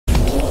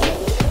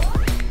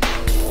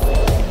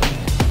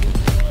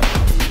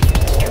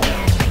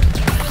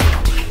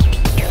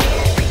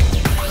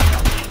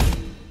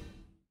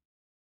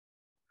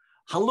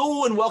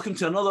Hello and welcome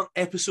to another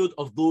episode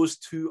of Those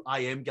Two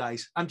IM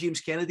Guys. I'm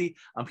James Kennedy.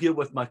 I'm here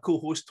with my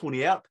co-host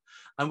Tony Earp,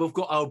 and we've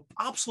got our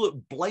absolute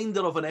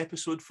blinder of an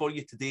episode for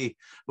you today.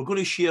 We're going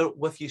to share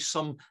with you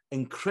some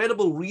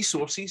incredible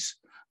resources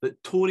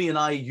that Tony and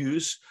I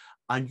use,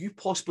 and you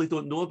possibly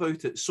don't know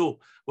about it. So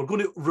we're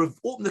going to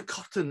open the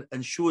curtain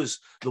and show us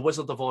the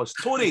Wizard of Oz.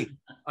 Tony,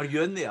 are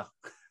you in there?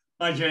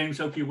 Hi, James.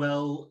 Hope you're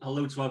well.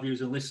 Hello to our viewers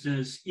and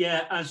listeners.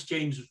 Yeah, as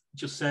James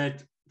just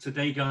said,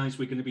 today, guys,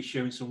 we're going to be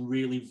sharing some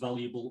really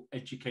valuable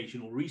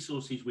educational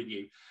resources with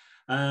you.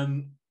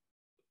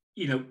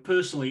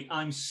 Personally,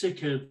 I'm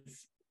sick of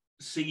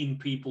seeing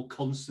people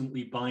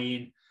constantly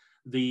buying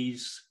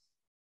these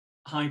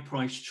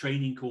high-priced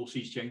training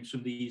courses, James,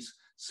 from these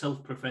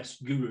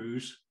self-professed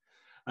gurus.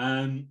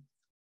 That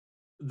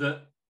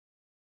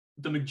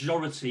the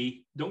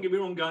majority, don't get me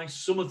wrong, guys,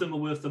 some of them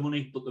are worth the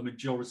money, but the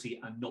majority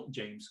are not,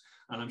 James.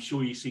 And I'm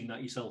sure you've seen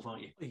that yourself,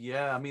 aren't you?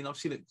 Yeah, I mean, I've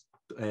seen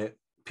it.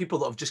 People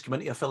that have just come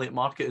into affiliate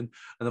marketing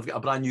and they've got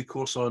a brand new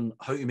course on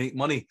how to make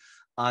money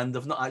and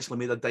they've not actually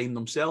made a dime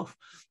themselves.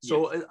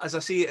 So yes. As I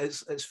say,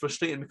 it's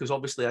frustrating because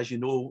obviously, as you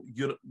know,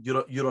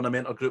 you're on a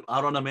mentor group,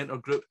 I run a mentor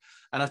group,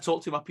 and I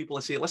talk to my people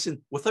and say,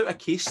 listen, without a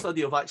case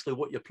study of actually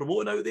what you're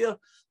promoting out there,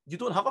 you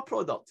don't have a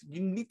product.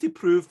 You need to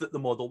prove that the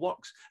model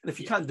works. And if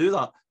you can't do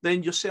that,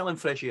 then you're selling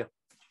fresh air.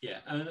 Yeah,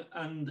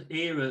 and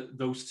here at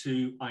Those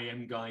Two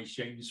IM Guys,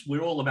 James, we're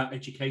all about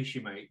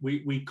education, mate.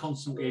 We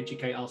constantly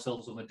educate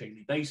ourselves on a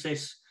daily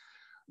basis.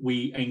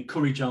 We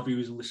encourage our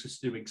viewers and listeners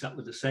to do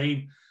exactly the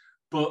same.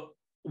 But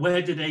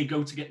where do they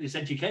go to get this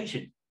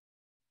education?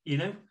 You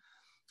know?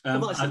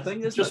 Well, that's the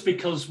thing, isn't just it?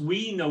 Because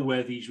we know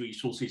where these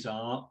resources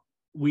are,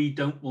 we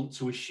don't want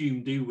to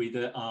assume, do we,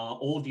 that our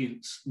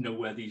audience know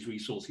where these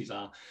resources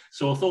are.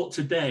 So I thought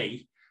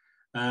today,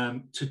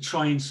 to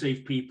try and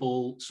save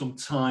people some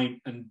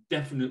time and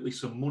definitely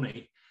some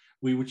money,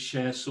 we would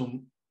share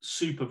some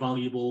super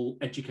valuable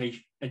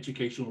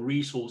educational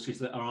resources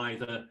that are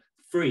either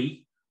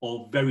free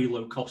or very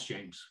low cost,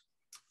 James.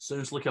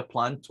 Sounds like a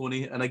plan,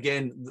 Tony. And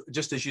again,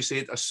 just as you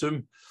said,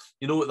 assume.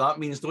 You know what that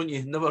means, don't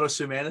you? Never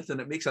assume anything.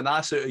 It makes an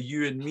ass out of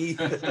you and me.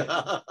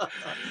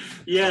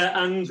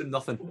 Yeah, and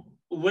nothing.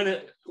 When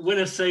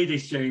I say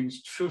this,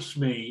 James, trust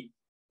me,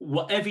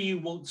 whatever you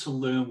want to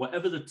learn,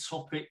 whatever the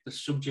topic, the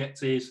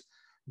subject is,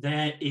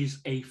 there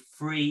is a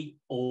free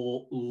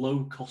or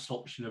low-cost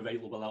option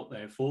available out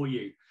there for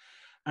you.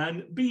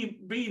 And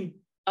being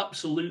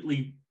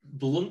absolutely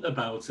blunt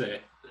about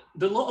it,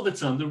 a lot of the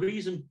time, the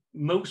reason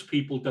most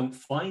people don't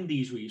find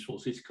these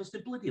resources is because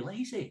they're bloody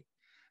lazy.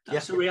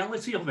 That's the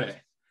reality of it.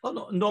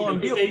 Oh, no,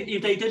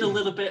 if they did a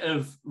little bit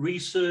of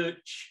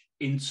research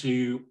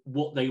into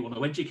what they want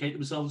to educate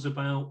themselves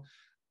about,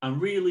 and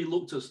really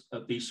looked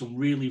at these some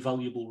really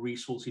valuable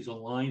resources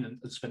online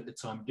and spent the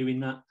time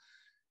doing that,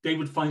 they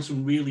would find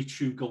some really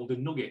true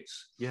golden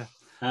nuggets. Yeah.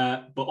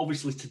 But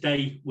obviously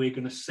today we're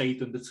going to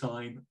save them the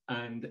time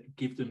and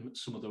give them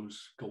some of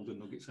those golden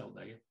nuggets out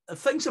there.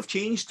 Things have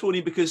changed, Tony,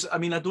 because I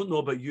mean, I don't know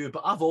about you,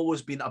 but I've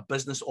always been a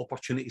business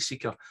opportunity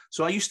seeker.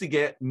 So I used to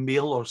get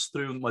mailers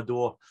through my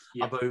door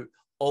about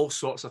all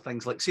sorts of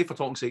things, like, say, for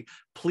talking sake,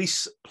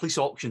 police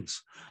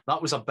auctions.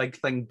 That was a big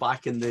thing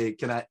back in the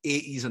kind of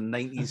 80s and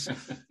 90s.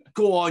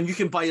 Go on, you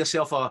can buy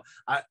yourself a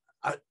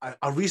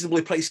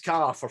reasonably priced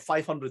car for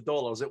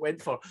 $500. It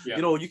went for,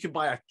 you can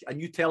buy a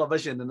new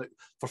television and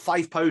for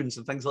 £5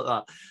 and things like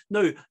that.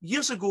 Now,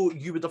 years ago,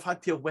 you would have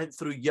had to have went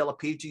through Yellow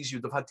Pages. You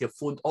would have had to have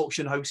phoned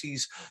auction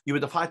houses. You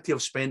would have had to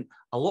have spent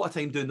a lot of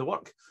time doing the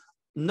work.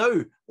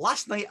 Now,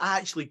 last night, I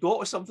actually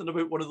got something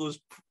about one of those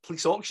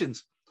police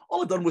auctions.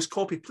 All I've done was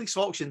copy police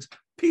auctions,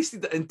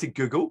 pasted it into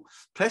Google,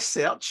 press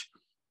search,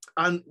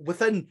 and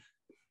within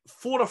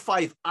 4 or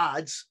 5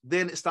 ads,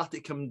 then it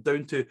started coming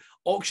down to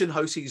auction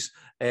houses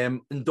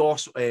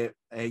endorse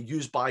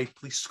used by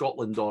Police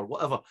Scotland or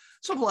whatever,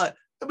 something like that.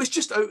 It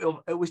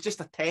was just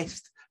a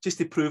test, just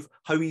to prove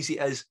how easy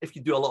it is if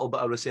you do a little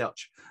bit of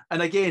research.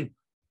 And again,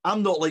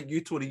 I'm not like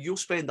you, Tony. You'll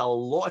spend a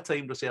lot of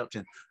time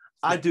researching.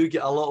 I do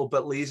get a little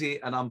bit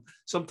lazy, and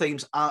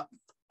sometimes I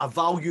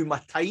value my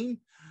time.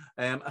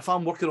 If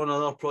I'm working on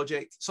another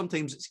project,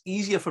 sometimes it's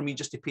easier for me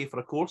just to pay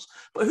for a course,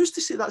 but who's to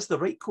say that's the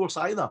right course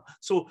either?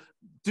 So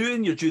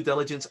doing your due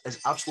diligence is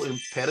absolutely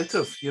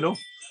imperative, you know?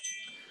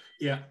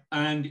 Yeah,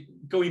 and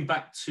going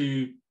back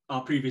to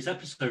our previous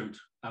episode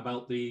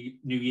about the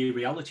New Year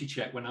reality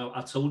check, when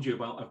I told you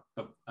about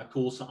a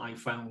course that I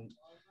found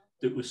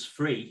that was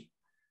free,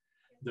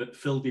 that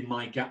filled in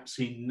my gaps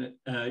in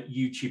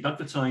YouTube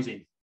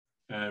advertising.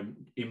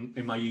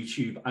 In my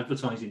YouTube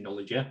advertising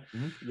knowledge,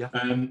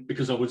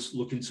 because I was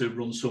looking to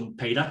run some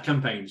paid ad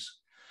campaigns.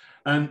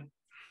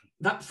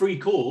 That free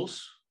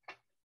course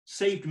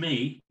saved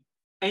me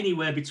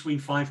anywhere between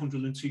 $500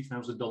 and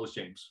 $2,000,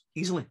 James.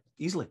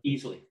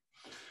 Easily.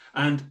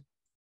 And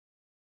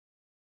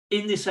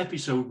in this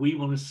episode, we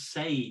want to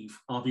save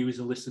our viewers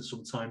and listeners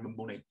some time and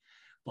money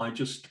by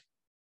just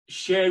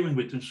sharing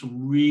with them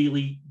some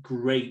really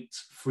great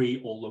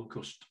free or low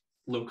cost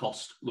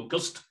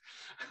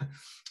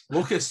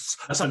Locusts.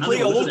 That's a an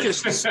play of animal, isn't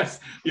it? locusts.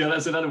 Yeah,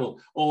 that's an animal.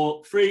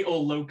 Or free or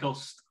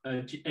low-cost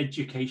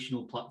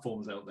educational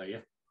platforms out there,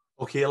 yeah?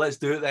 Okay, let's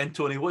do it then,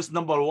 Tony. What's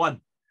number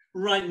one?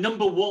 Right,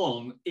 number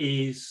one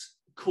is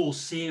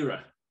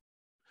Coursera.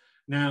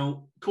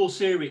 Now,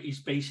 Coursera is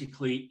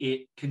basically,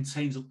 it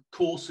contains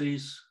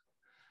courses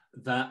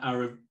that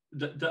are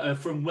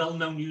from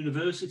well-known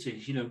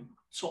universities, you know,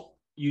 top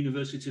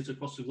universities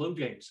across the globe,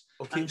 James.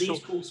 Okay, and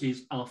these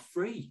courses are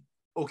free.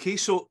 Okay,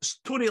 so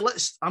Tony,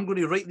 I'm going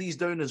to write these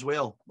down as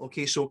well.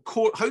 Okay, so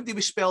how do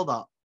we spell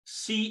that?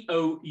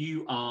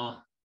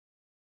 Coursera.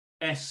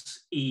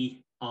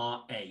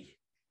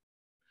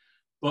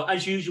 But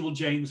as usual,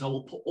 James, I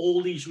will put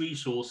all these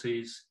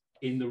resources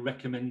in the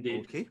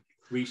recommended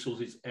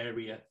resources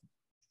area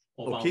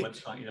of our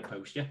website in a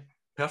post, yeah?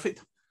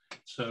 Perfect.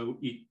 So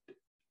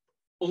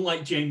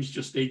unlike James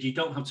just did, you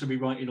don't have to be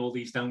writing all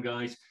these down,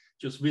 guys.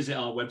 Just visit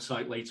our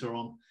website later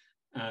on,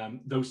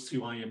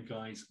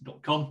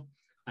 those2imguys.com.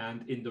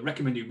 And in the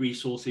recommended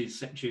resources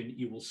section,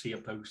 you will see a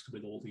post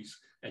with all these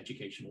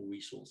educational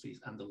resources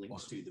and the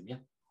links to them, yeah?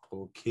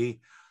 Okay.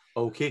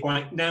 All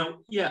right, now,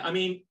 yeah, I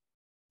mean,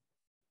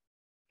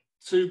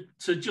 to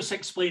just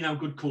explain how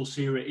good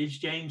Coursera is,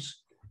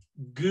 James,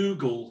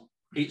 Google,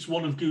 it's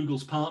one of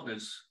Google's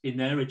partners in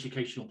their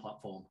educational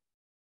platform.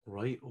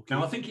 Right, okay.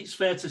 Now, I think it's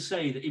fair to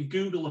say that if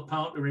Google are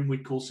partnering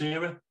with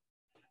Coursera,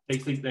 they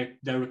think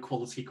they're a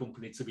quality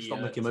company to be. It's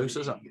not Mickey Mouse,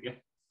 is it? Yeah.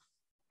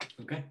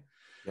 Okay.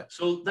 Yeah.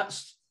 So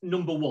that's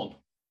number one.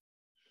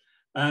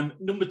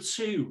 Number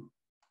two,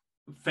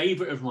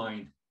 favorite of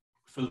mine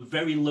for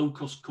very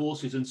low-cost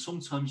courses, and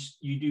sometimes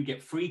you do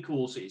get free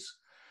courses.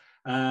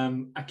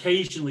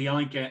 Occasionally,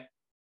 I get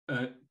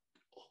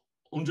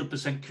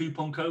 100%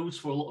 coupon codes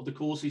for a lot of the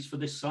courses for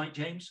this site,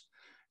 James.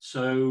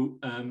 So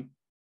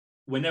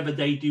whenever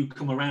they do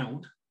come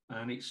around,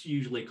 and it's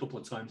usually a couple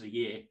of times a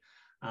year,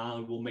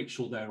 I will make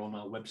sure they're on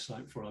our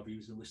website for our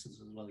viewers and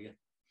listeners as well, yeah.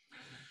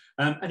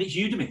 And it's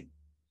Udemy.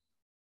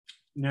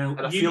 Now,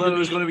 I feel it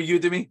was going to be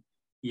Udemy.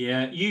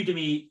 Yeah,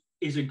 Udemy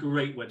is a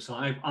great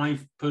website.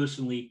 I've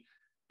personally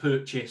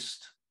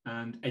purchased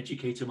and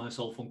educated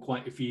myself on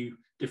quite a few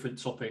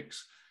different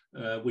topics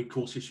with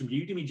courses from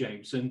Udemy,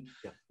 James. And,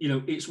 you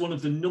know, it's one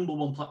of the number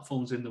one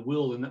platforms in the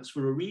world, and that's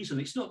for a reason.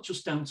 It's not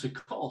just down to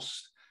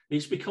cost.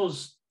 It's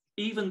because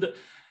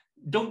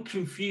don't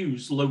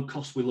confuse low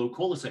cost with low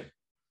quality.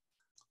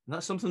 And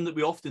that's something that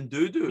we often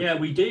do. Yeah,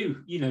 we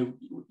do. You know,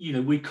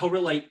 we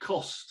correlate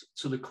cost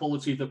to the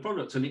quality of the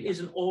product, and it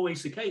isn't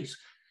always the case.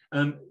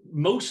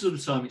 Most of the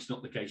time, it's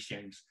not the case,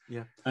 James.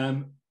 Yeah.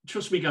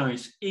 Trust me,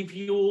 guys, if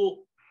you're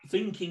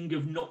thinking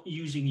of not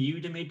using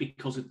Udemy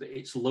because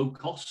it's low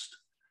cost,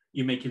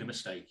 you're making a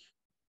mistake.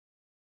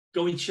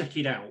 Go and check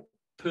it out.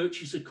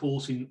 Purchase a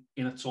course in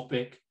a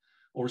topic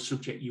or a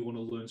subject you want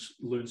to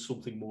learn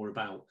something more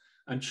about.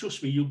 And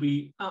trust me, you'll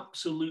be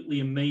absolutely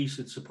amazed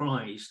and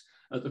surprised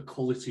at the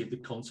quality of the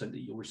content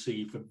that you'll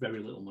receive for very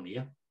little money,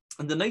 yeah?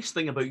 And the nice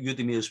thing about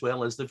Udemy as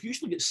well is they've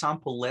usually got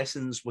sample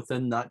lessons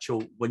within the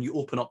actual, when you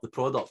open up the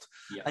product,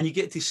 and you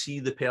get to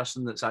see the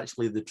person that's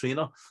actually the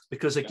trainer.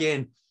 Because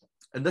again,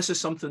 and this is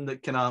something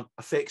that kind of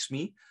affects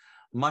me,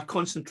 my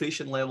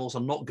concentration levels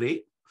are not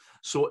great.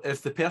 So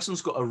if the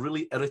person's got a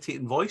really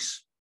irritating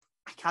voice,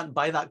 I can't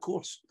buy that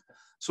course.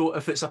 So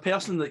if it's a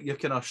person that you're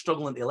kind of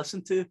struggling to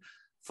listen to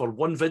for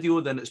one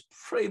video, then it's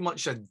pretty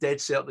much a dead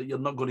cert that you're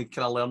not going to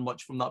kind of learn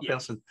much from that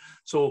person.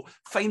 So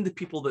find the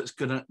people that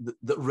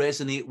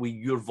resonate with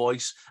your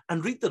voice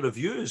and read the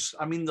reviews.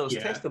 I mean, there's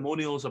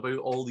testimonials about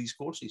all these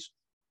courses.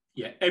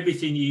 Yeah,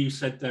 everything you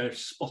said there,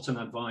 spot on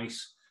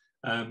advice.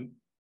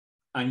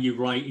 And you're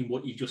right in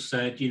what you just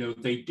said. You know,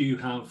 they do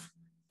have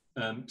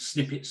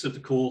snippets of the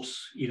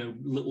course, you know,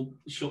 little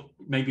short,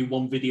 maybe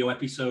one video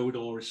episode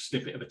or a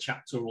snippet of a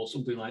chapter or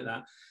something like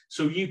that.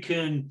 So you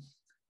can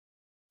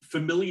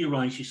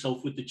familiarize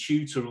yourself with the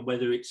tutor and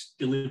whether it's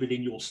delivered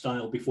in your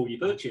style before you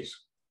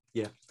purchase.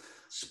 Yeah.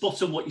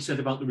 Spot on what you said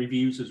about the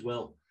reviews as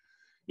well.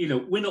 You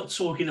know, we're not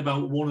talking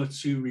about one or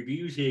two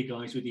reviews here,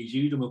 guys, with these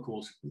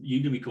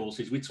Udemy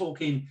courses. We're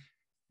talking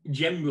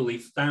generally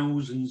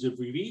thousands of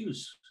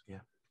reviews. Yeah.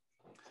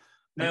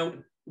 Now,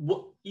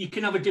 what you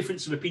can have a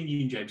difference of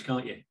opinion, James,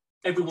 can't you?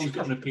 Everyone's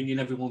got an opinion.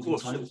 Everyone's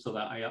entitled to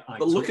that.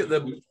 But look at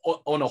them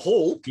on a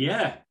whole.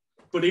 Yeah.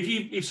 But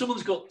if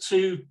someone's got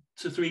 2,000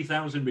 to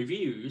 3,000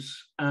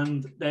 reviews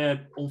and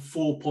they're on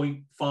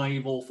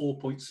 4.5 or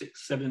 4.6,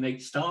 7 and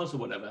 8 stars or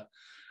whatever,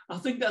 I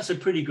think that's a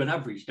pretty good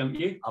average, don't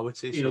you? I would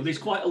say so. You know, there's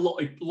quite a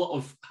lot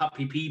of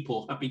happy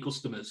people, happy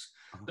customers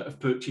that have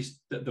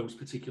purchased those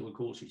particular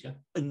courses, yeah?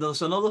 And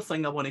there's another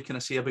thing I want to kind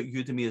of say about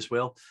Udemy as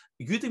well.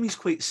 Udemy is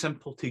quite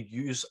simple to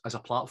use as a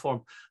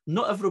platform.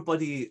 Not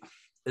everybody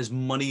is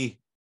money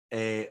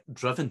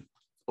driven,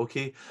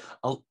 okay?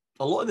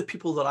 A lot of the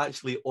people that are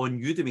actually on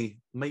Udemy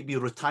might be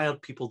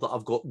retired people that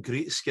have got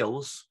great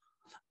skills.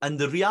 And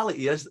the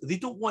reality is they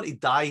don't want to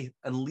die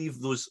and leave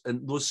those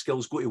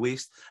skills go to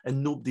waste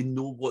and nobody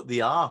know what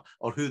they are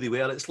or who they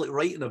were. It's like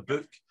writing a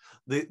book.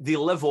 they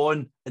live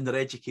on in their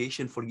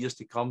education for years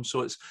to come.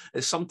 So it's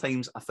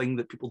sometimes a thing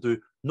that people do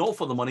not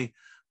for the money,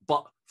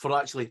 but for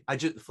actually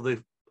for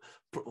the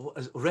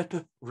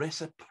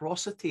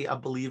reciprocity, I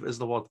believe is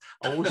the word.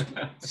 I always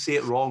say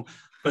it wrong,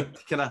 but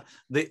kind of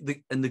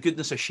the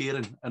goodness of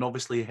sharing and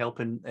obviously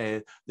helping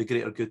the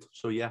greater good.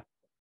 So yeah.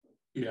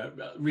 Yeah,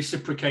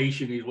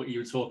 reciprocation is what you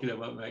were talking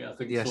about, mate. I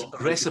think. Yes,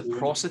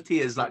 reciprocity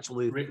is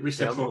actually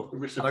reciprocal.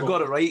 I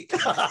got it right.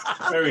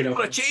 Fair enough.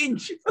 For a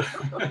change.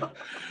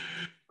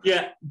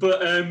 Yeah,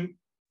 but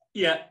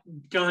yeah,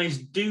 guys,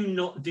 do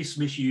not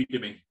dismiss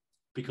Udemy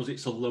because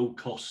it's a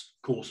low-cost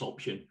course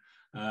option.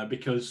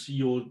 Because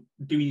you're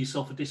doing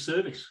yourself a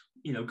disservice.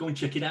 You know, go and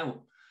check it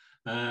out.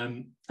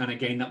 And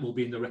again, that will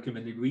be in the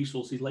recommended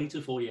resources later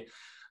for you.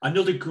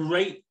 Another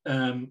great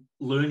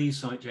learning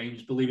site,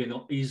 James, believe it or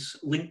not, is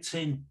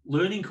LinkedIn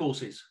learning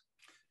courses.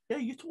 Yeah,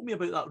 you told me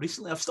about that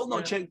recently. I've still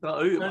not checked that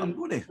out. I'm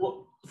going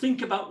to.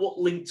 Think about what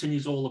LinkedIn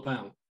is all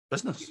about.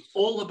 Business. It's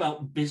all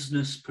about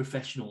business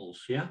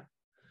professionals, yeah?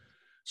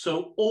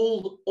 So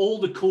all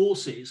the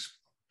courses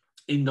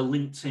in the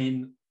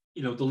LinkedIn,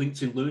 the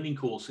LinkedIn learning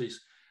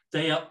courses,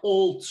 they are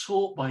all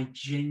taught by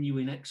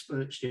genuine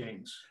experts,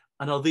 James.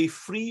 And are they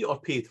free or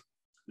paid?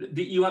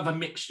 You have a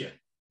mixture.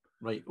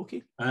 Right.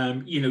 Okay. Our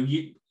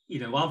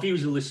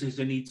viewers and listeners,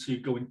 they need to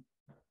go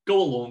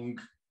along,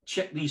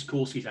 check these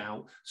courses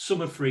out.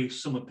 Some are free,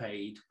 some are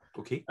paid.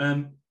 Okay.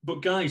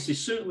 But guys, it's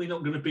certainly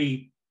not going to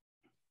be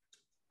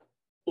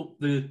up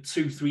the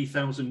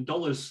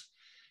 $2,000-3,000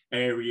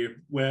 area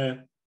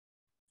where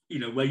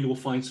you'll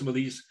find some of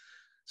these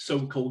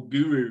so-called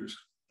gurus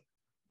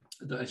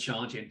that are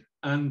charging.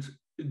 And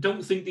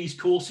don't think these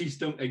courses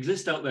don't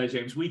exist out there,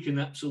 James. We can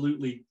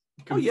absolutely.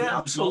 Oh yeah,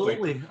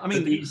 absolutely. I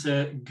mean, these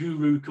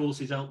guru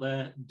courses out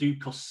there do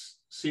cost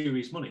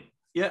serious money.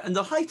 Yeah, and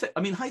the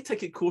high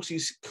ticket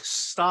courses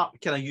start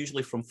kind of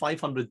usually from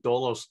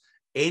 $500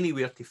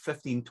 anywhere to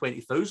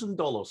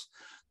 $15,000-20,000.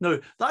 Now,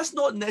 that's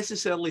not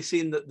necessarily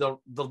saying that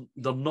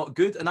they're not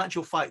good. In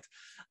actual fact,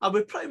 I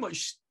would pretty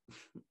much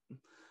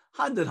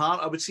hand in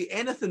heart, I would say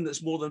anything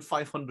that's more than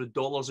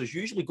 $500 has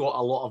usually got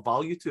a lot of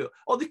value to it,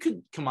 or they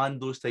could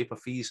command those type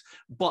of fees.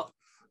 But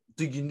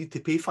do you need to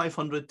pay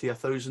 $500 to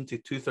 $1,000 to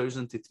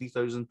 $2,000 to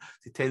 $3,000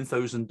 to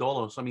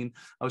 $10,000? I mean,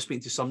 I was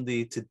speaking to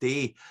somebody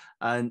today,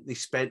 and they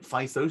spent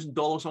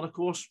 $5,000 on a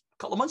course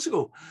a couple of months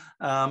ago,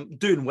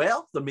 doing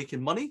well. They're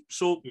making money,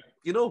 so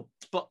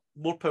but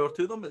more power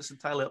to them. It's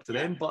entirely up to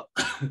them, but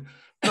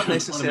not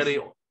necessary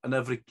on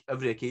every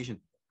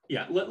occasion.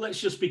 Yeah, let's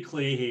just be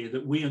clear here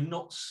that we are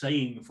not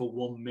saying for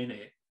 1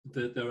 minute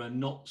that there are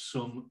not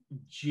some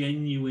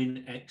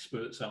genuine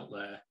experts out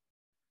there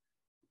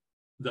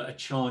that are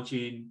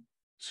charging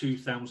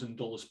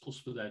 $2,000 plus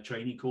for their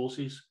training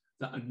courses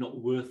that are not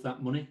worth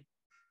that money.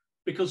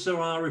 Because there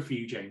are a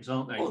few, James,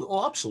 aren't they?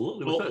 Oh,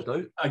 absolutely, without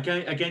a doubt.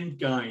 Again,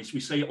 guys, we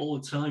say it all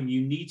the time,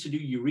 you need to do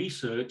your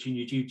research and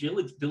your due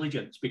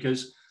diligence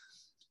because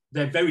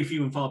they're very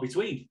few and far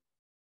between.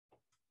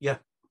 Yeah.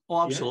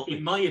 Oh, absolutely. Yeah?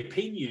 In my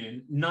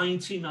opinion,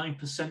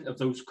 99% of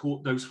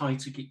those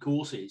high-ticket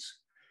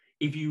courses,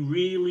 if you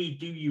really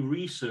do your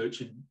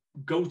research and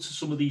go to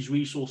some of these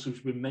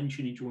resources we're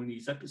mentioning during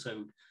this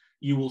episode,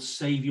 you will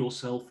save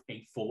yourself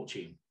a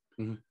fortune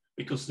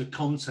because the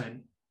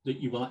content that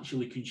you will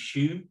actually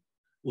consume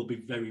will be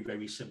very,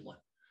 very similar.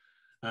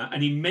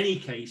 And in many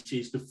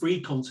cases, the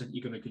free content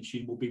you're going to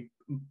consume will be,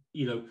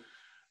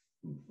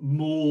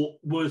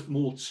 worth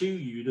more to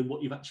you than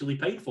what you've actually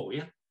paid for,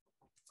 yeah?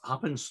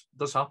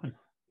 Does happen.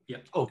 Yeah.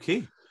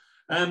 Okay.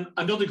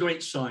 Another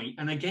great site,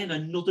 and again,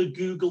 another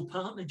Google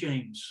partner,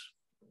 James,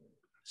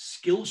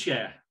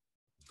 Skillshare.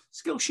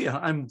 Skillshare.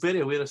 I'm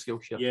very aware of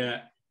Skillshare.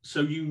 Yeah.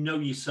 So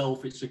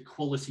yourself, it's a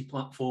quality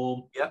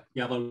platform. Yeah.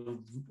 You have a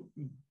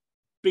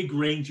big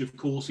range of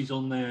courses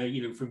on there,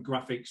 from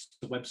graphics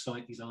to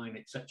website design,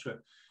 etc.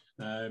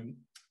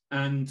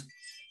 And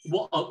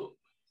what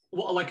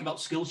I like about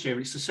Skillshare,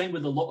 it's the same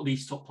with a lot of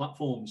these top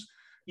platforms.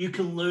 You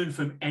can learn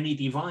from any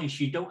device.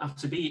 You don't have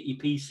to be at your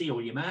PC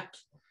or your Mac.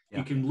 Yeah.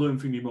 You can learn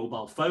from your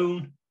mobile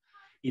phone.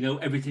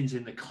 Everything's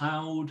in the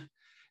cloud.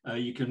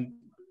 You can,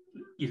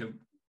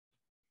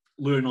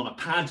 learn on a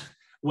pad.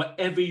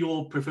 Whatever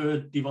your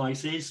preferred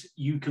device is,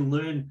 you can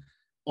learn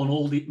on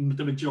all the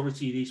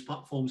majority of these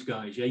platforms,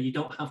 guys. Yeah, you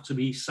don't have to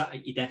be sat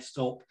at your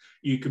desktop.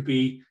 You could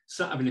be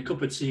sat having a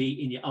cup of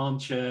tea in your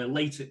armchair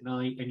late at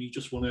night, and you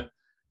just want to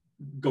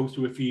go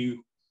through a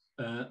few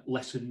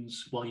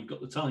lessons while you've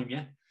got the time.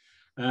 Yeah.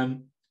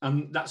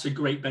 And that's a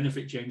great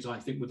benefit, James, I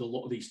think, with a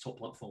lot of these top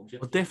platforms. Yeah?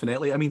 Well,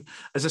 definitely. I mean,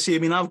 as I say,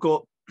 I've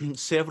got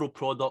several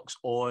products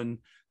on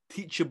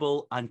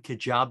Teachable and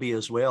Kajabi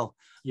as well.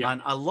 Yeah.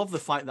 And I love the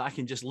fact that I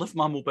can just lift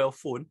my mobile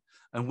phone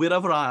and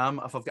wherever I am,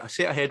 if I've got a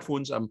set of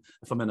headphones,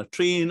 if I'm in a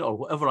train or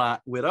wherever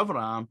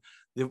I am,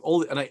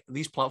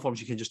 these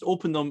platforms, you can just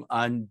open them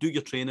and do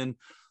your training.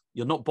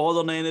 You're not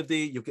bothering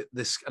anybody. You get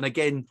this, and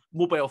again,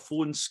 mobile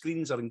phone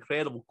screens are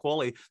incredible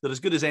quality. They're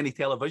as good as any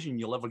television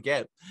you'll ever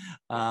get.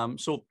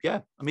 So yeah,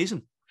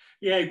 amazing.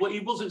 Yeah, well,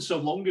 it wasn't so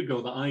long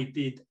ago that I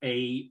did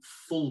a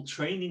full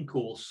training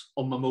course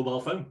on my mobile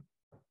phone.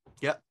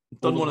 Yeah.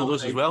 Done one of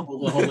those as well.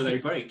 Over the holiday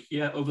break.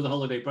 Yeah, over the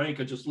holiday break,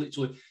 I just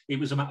literally, it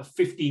was about a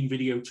 15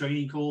 video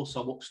training course. I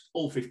watched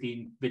all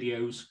 15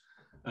 videos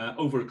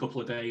over a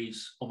couple of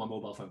days on my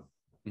mobile phone.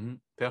 Mm-hmm.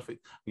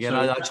 Perfect. Again,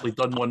 I'd actually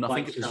done one. I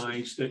think it was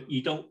guys, that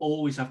you don't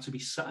always have to be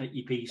sat at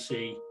your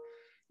PC.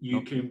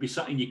 You can be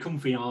sat in your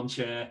comfy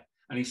armchair,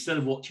 and instead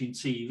of watching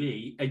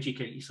TV,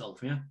 educate yourself.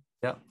 Yeah.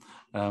 Yeah.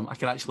 I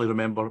can actually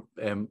remember,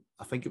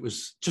 I think it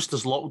was just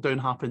as lockdown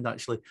happened,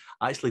 actually,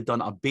 I actually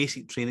done a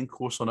basic training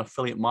course on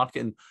affiliate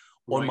marketing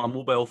on my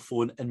mobile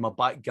phone in my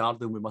back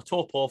garden with my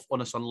top off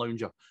on a sun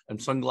lounger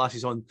and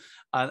sunglasses on.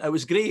 And it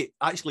was great,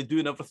 actually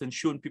doing everything,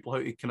 showing people how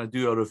to kind of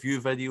do a review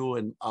video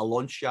and a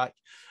launch shack.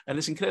 And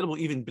it's incredible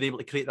even being able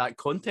to create that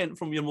content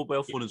from your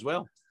mobile phone as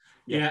well.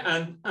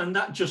 Yeah, and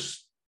that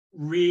just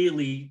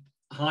really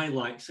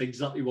highlights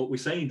exactly what we're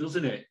saying,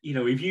 doesn't it? You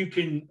know, if you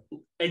can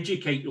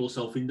educate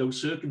yourself in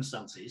those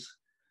circumstances,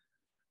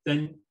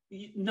 then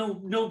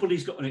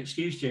nobody's got an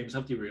excuse, James,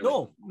 have you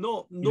really?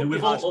 No.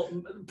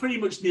 Pretty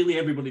much nearly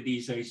everybody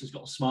these days has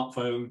got a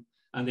smartphone,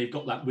 and they've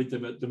got that with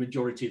them at the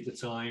majority of the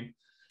time.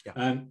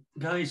 Yeah.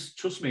 Guys,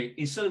 trust me,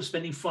 instead of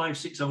spending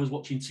 5-6 hours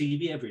watching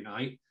TV every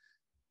night,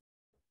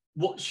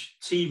 watch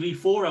TV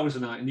 4 hours a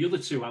night, and the other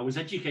 2 hours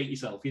educate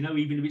yourself, you know,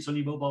 even if it's on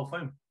your mobile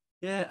phone.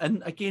 Yeah,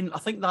 and again, I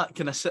think that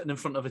kind of sitting in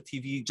front of a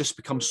TV just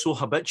becomes so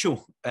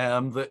habitual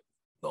that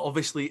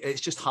obviously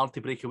it's just hard to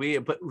break away.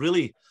 But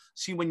really,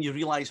 see, when you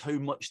realise how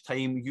much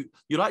time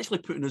you're actually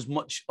putting as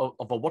much of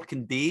a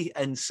working day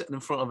in sitting in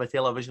front of a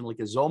television like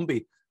a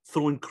zombie,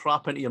 throwing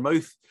crap into your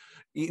mouth,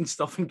 eating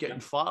stuff and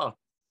getting fatter.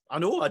 I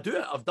know, I do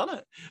it. I've done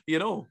it. You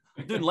know,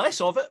 I'm doing less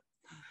of it.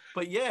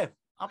 But yeah,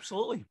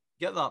 absolutely.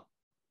 Get that.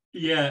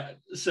 Yeah.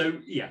 So,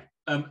 yeah.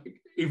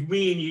 If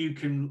me and you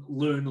can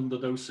learn under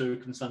those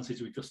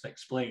circumstances we just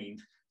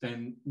explained,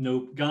 then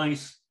no,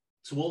 guys,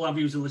 to all our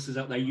viewers and listeners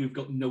out there, you've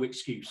got no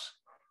excuse,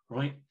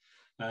 right?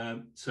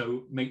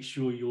 So make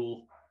sure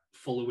you're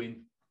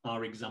following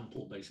our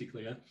example,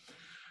 basically.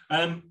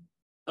 Yeah.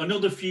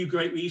 Another few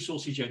great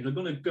resources, James. I'm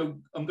going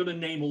to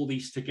name all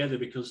these together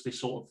because they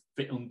sort of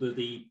fit under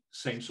the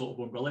same sort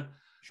of umbrella.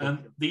 Sure.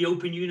 The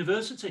Open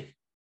University,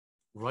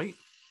 right?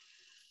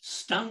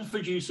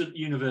 Stanford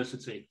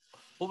University.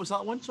 What was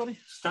that one? Sorry,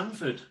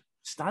 Stanford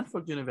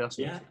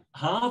University. Yeah,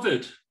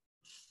 Harvard.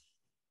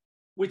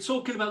 We're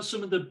talking about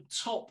some of the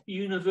top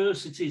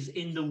universities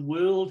in the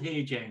world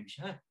here, James.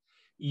 Yeah,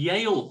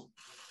 Yale.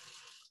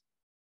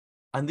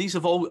 And these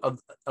have all.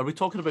 Are we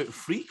talking about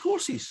free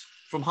courses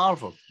from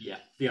Harvard? Yeah,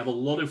 they have a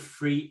lot of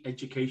free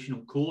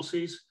educational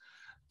courses.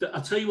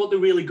 I'll tell you what they're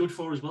really good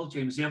for as well,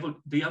 James. They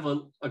have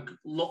a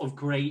lot of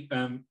great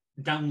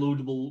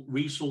downloadable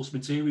resource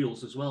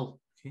materials as well.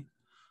 Okay.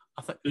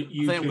 I think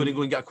I'm going to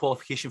go and get a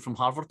qualification from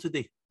Harvard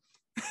today.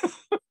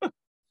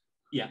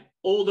 Yeah,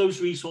 all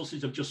those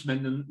resources I've just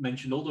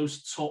mentioned, all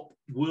those top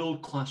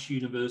world-class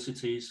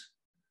universities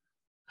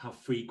have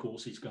free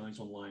courses, guys,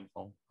 online.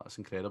 Oh, that's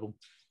incredible.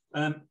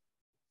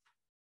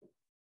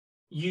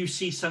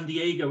 UC San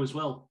Diego as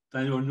well.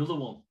 They're another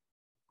one.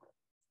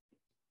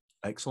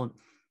 Excellent.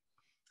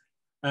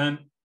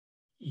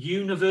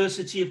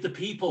 University of the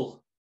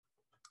People.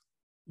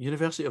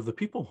 University of the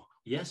People?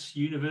 Yes,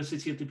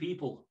 University of the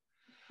People.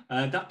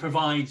 That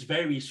provides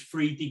various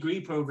free degree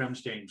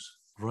programs, James.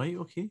 Right,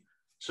 okay.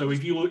 So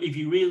if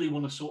you really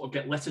want to sort of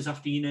get letters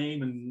after your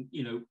name and,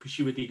 you know,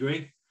 pursue a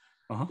degree,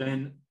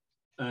 then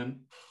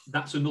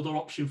that's another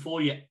option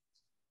for you.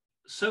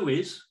 So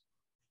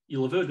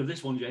you'll have heard of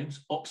this one,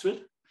 James,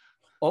 Oxford.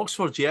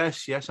 Oxford,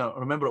 yes, I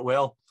remember it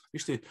well. I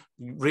used to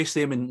race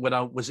them when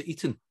I was at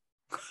Eton.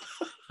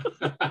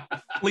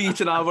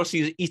 Eton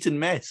versus Eton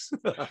Mess.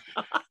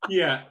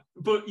 Yeah,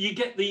 but you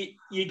get the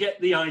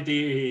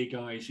idea here,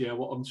 guys. Yeah,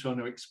 what I'm trying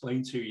to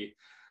explain to you.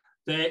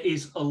 There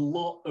is a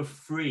lot of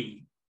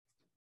free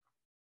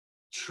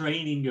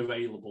training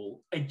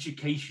available,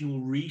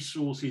 educational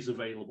resources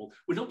available.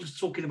 We're not just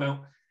talking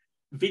about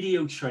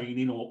video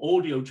training or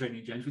audio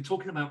training, James. We're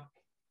talking about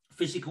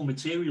physical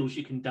materials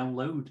you can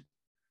download.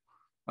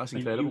 That's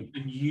incredible.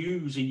 And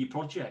use in your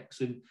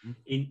projects and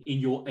in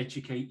your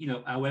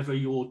however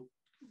your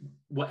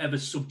whatever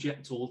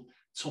subject or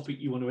topic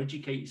you want to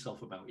educate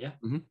yourself about. Yeah.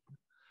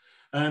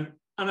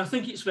 And I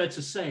think it's fair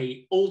to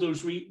say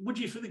would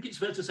you think it's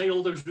fair to say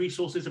all those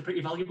resources are pretty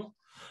valuable?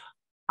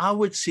 I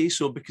would say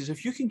so, because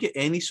if you can get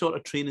any sort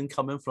of training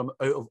coming from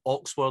out of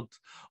Oxford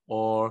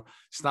or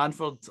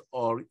Stanford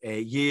or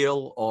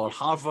Yale or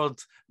Harvard,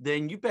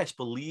 then you best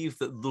believe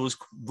that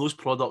those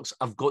products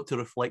have got to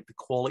reflect the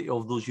quality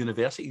of those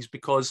universities,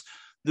 because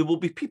there will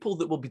be people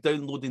that will be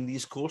downloading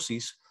these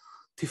courses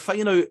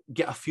to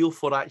get a feel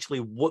for actually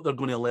what they're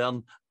going to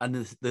learn and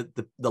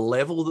the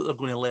level that they're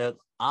going to learn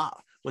at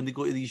when they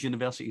go to these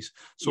universities.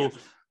 So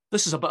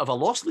this is a bit of a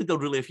loss leader,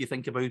 really, if you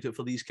think about it,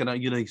 for these kind of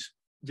unis.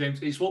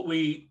 James, it's what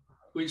we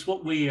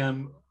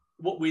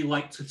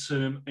like to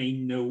term a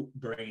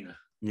no-brainer.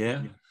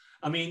 Yeah.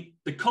 I mean,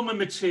 the common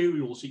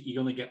materials that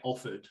you're going to get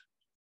offered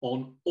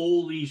on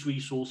all these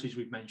resources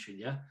we've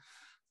mentioned,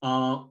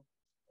 are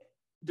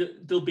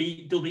there'll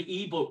be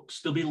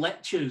ebooks, there'll be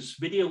lectures,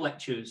 video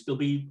lectures, there'll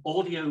be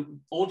audio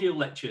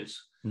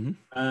lectures,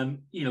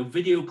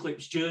 video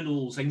clips,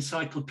 journals,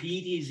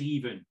 encyclopedias,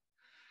 even,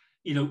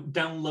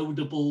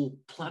 downloadable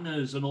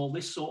planners and all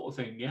this sort of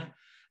thing. Yeah.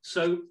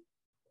 So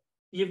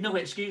you've no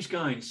excuse,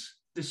 guys.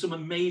 There's some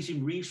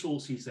amazing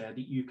resources there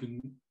that you can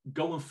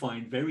go and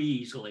find very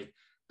easily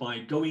by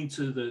going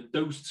to the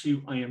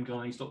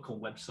those2iamguys.com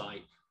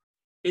website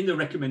in the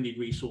recommended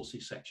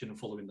resources section and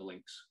following the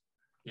links.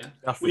 Yeah,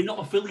 we're not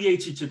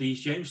affiliated to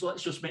these, James.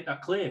 Let's just make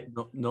that clear.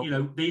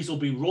 No. These will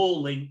be raw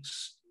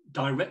links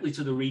directly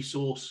to the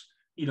resource.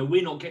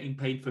 We're not getting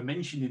paid for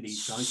mentioning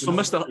these guys. So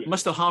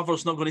Mr.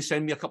 Harvard's not going to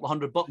send me a couple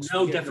 $100?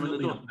 No,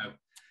 definitely not.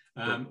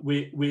 No.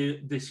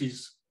 This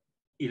is,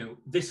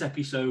 this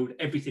episode,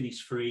 everything is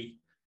free.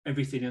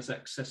 Everything is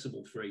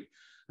accessible free.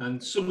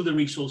 And some of the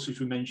resources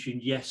we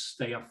mentioned, yes,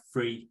 they are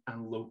free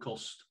and low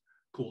cost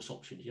course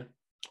options. Yeah.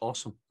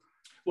 Awesome.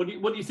 What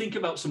do you think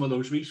about some of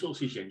those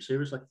resources, James?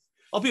 Seriously?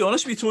 I'll be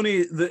honest with you,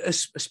 Tony,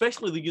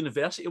 especially the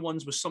university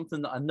ones was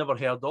something that I never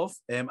heard of.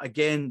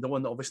 Again, the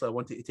one that obviously I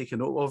wanted to take a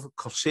note of,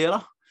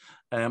 Coursera,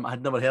 I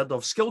had never heard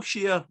of.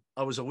 Skillshare,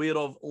 I was aware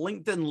of.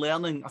 LinkedIn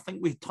Learning, I think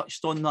we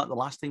touched on that the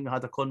last time we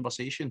had a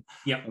conversation,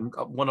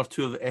 one or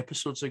two of the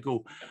episodes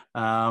ago.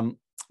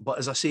 But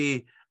as I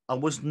say, I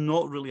was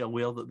not really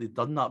aware that they'd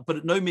done that, but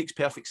it now makes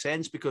perfect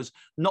sense, because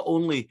not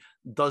only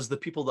does the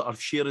people that are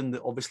sharing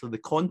obviously the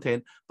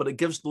content, but it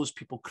gives those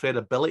people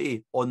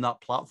credibility on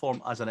that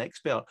platform as an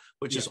expert,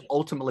 which is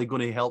ultimately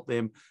going to help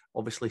them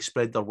obviously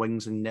spread their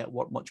wings and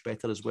network much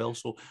better as well.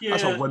 So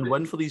that's a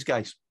win-win for these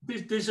guys.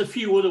 There's a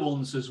few other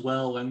ones as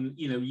well, and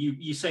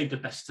you saved the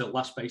best till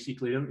last,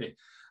 basically, don't you?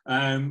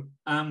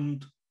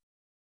 And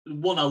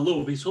one I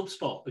love is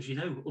HubSpot, as you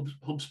know,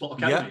 HubSpot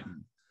Academy.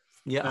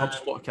 Yeah,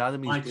 HubSpot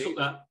Academy. I took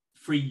that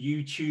free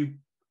YouTube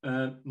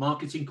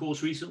marketing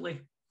course recently.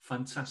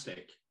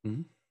 Fantastic.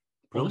 Mm-hmm.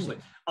 Honestly,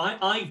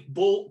 I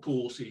bought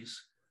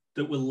courses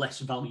that were less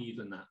value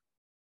than that.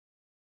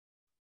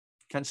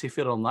 Can't say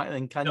fair on that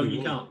then, can you? No,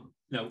 you can't.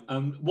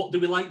 No. What do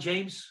we like,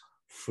 James?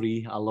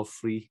 Free. I love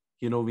free.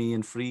 You know me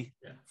and free.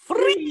 Yeah.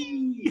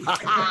 Free!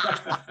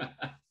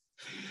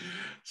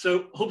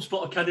 So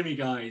HubSpot Academy,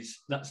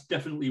 guys, that's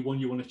definitely one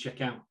you want to check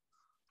out.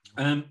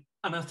 And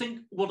I think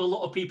what a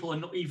lot of people are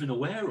not even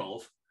aware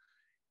of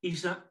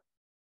is that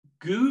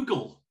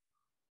Google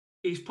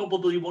is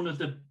probably one of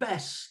the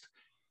best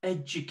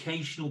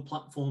educational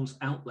platforms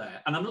out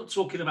there. And I'm not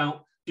talking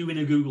about doing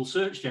a Google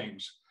search,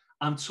 James.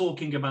 I'm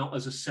talking about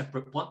as a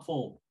separate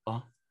platform.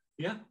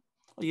 Yeah.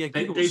 Oh, yeah,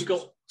 they've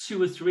got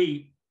 2 or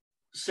 3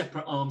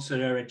 separate arms to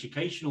their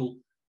educational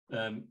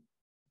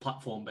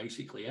platform,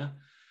 basically. Yeah.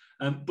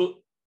 But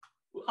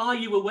are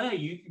you aware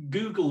you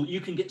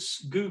can get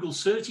Google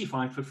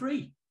certified for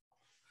free?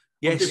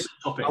 Yes,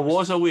 I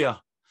was aware.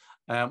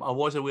 I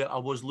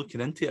was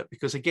looking into it,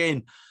 because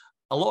again,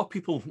 a lot of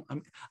people,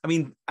 I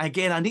mean,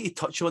 again, I need to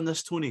touch on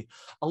this, Tony.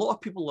 A lot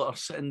of people that are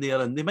sitting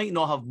there and they might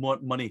not have more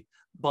money,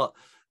 but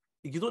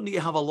you don't need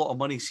to have a lot of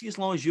money. See, as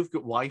long as you've got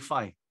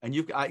Wi-Fi and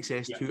you've got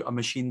access to a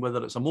machine,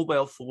 whether it's a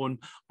mobile phone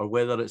or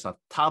whether it's a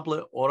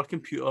tablet or a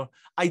computer,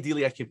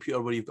 ideally a computer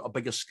where you've got a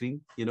bigger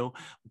screen,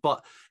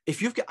 But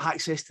if you've got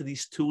access to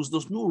these tools,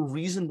 there's no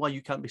reason why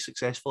you can't be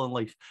successful in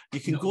life.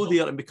 You can go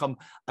there and become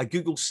a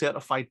Google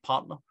certified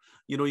partner.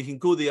 You can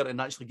go there and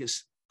actually get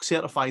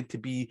certified to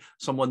be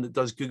someone that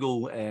does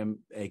Google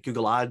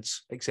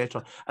ads,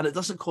 etc. And it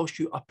doesn't cost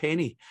you a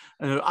penny.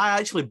 And I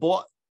actually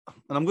bought,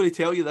 and I'm going to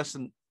tell you this,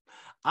 and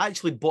I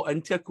actually bought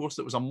into a course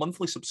that was a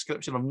monthly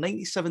subscription of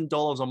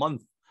 $97 a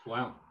month.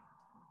 Wow.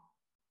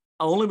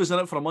 I only was in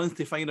it for a month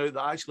to find out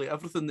that actually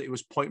everything that he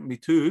was pointing me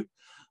to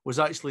was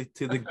actually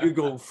to the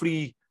Google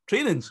free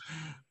trainings.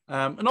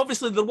 And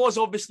obviously there was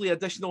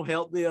additional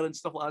help there and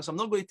stuff like that. So I'm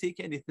not going to take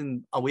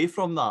anything away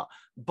from that.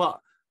 But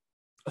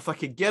if I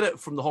could get it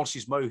from the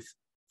horse's mouth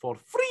for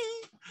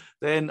free,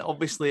 then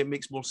obviously it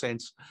makes more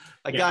sense.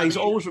 Guys,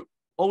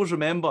 always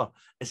remember,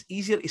 it's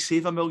easier to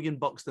save $1 million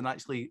than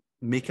actually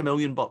make $1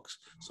 million.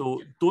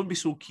 So don't be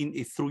so keen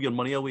to throw your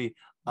money away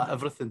at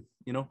everything,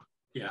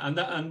 Yeah,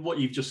 and what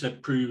you've just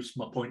said proves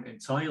my point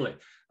entirely.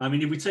 I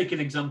mean, if we take an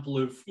example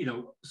of,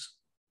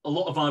 a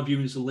lot of our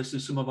viewers and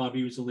listeners, some of our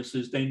viewers and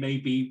listeners, they may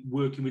be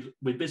working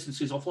with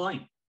businesses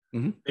offline.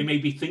 Mm-hmm. They may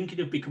be thinking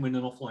of becoming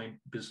an offline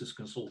business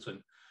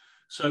consultant.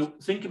 So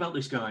think about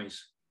this,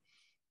 guys.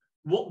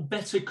 What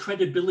better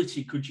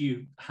credibility could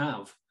you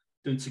have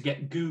than to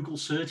get Google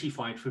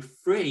certified for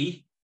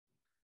free?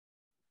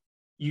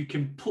 You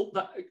can put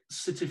that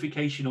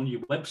certification on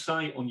your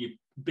website, on your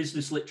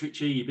business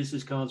literature, your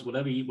business cards,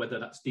 whatever, whether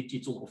that's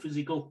digital or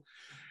physical.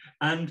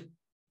 And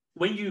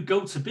when you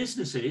go to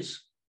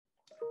businesses,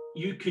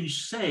 you can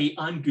say,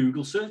 I'm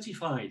Google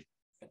certified.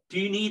 Do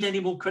you need any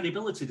more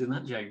credibility than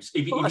that, James?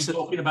 If you're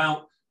talking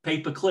about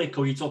pay-per-click,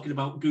 or you're talking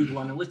about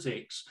Google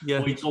Analytics,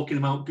 or you're talking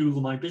about Google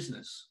My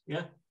Business,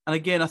 And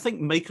again, I think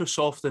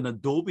Microsoft and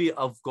Adobe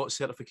have got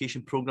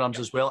certification programs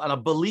as well, and I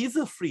believe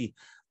they're free.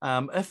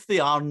 If they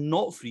are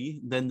not free,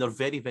 then they're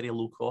very, very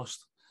low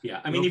cost.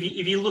 Yeah, I mean,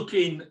 if you look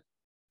in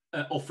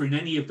offering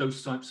any of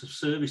those types of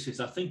services,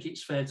 I think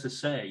it's fair to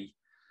say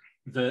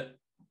that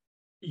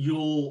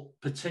your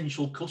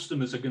potential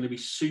customers are going to be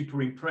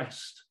super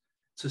impressed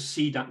to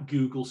see that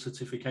Google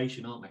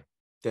certification, aren't they?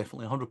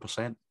 Definitely,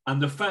 100%.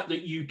 And the fact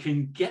that you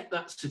can get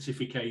that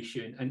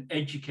certification and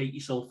educate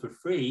yourself for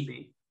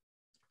free.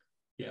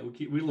 Yeah,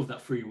 we love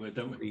that free word,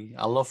 don't we?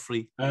 I love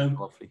free. I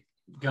love free.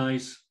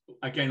 Guys,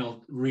 again,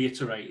 I'll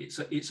reiterate,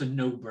 it's a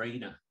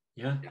no-brainer.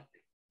 Yeah.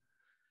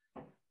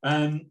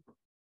 And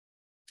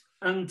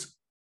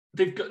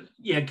they've got,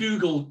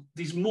 Google,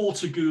 there's more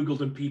to Google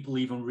than people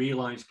even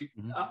realize.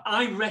 Mm-hmm.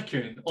 I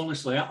reckon,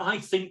 honestly, I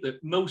think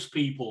that most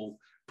people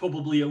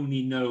probably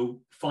only know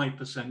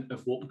 5%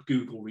 of what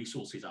Google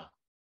resources are.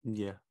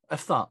 Yeah,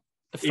 if that.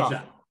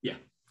 Yeah.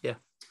 Yeah.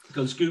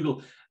 Because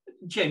Google,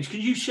 James,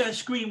 can you share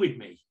screen with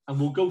me? And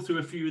we'll go through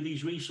a few of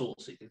these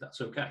resources, if that's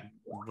okay.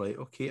 Right,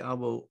 okay. I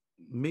will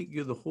make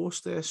you the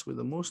hostess with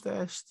the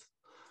mostest.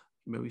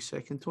 Give me a wee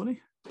second, Tony.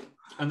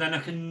 And then I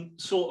can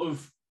sort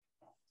of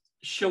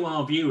show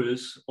our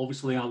viewers,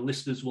 obviously our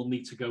listeners will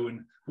need to go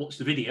and watch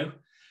the video.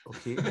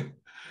 Okay.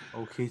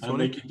 Okay, Tony.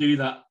 And they can do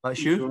that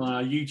That's you on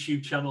our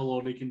YouTube channel,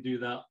 or they can do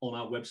that on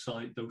our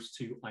website,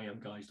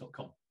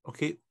 those2iamguys.com.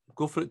 Okay,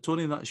 go for it,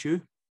 Tony. That's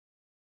you.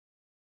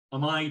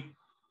 Can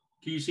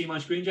you see my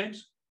screen,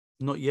 James?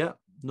 Not yet.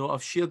 No,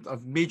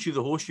 I've made you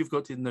the host. You've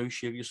got to now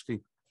share your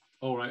screen.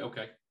 All right,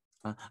 okay.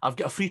 I've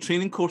got a free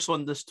training course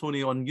on this,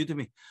 Tony, on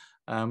Udemy.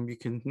 You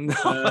can.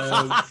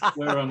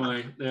 Where am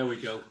I? There we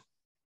go.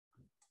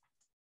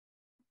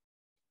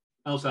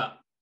 How's that?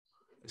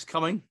 It's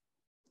coming.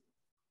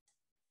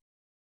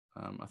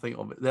 I think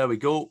there we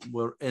go.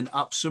 We're in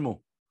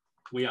AppSumo.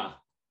 We are.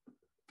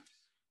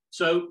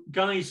 So,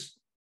 guys,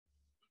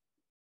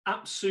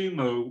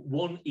 AppSumo,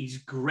 one, is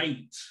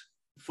great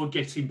for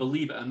getting,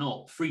 believe it or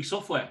not, free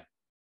software.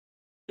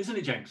 Isn't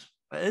it, James?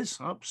 It is,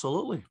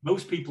 absolutely.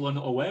 Most people are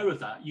not aware of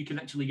that. You can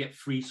actually get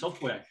free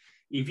software.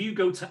 If you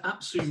go to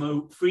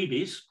AppSumo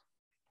freebies,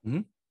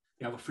 you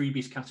have a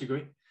freebies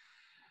category,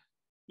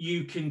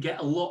 you can get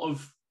a lot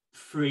of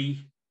free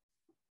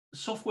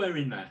software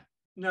in there.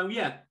 Now,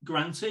 yeah,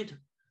 granted,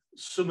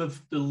 some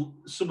of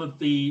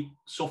the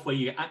software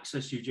you get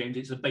access to, James,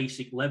 it's a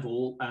basic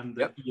level, and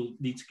you'll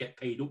need to get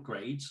paid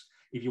upgrades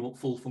if you want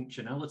full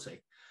functionality.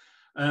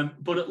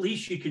 But at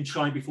least you can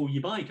try before you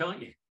buy,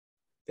 can't you?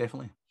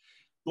 Definitely.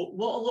 But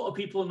what a lot of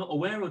people are not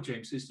aware of,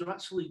 James, is there are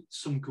actually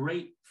some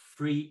great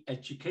free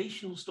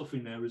educational stuff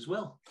in there as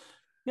well.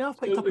 Yeah, I've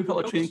picked up a couple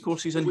of training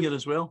courses in here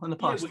as well in the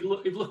past. Yeah,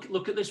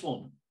 look at this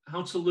one.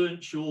 How to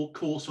launch your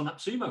course on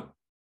AppSumo.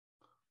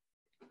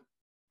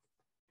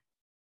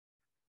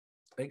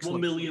 Excellent.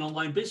 1 million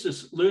online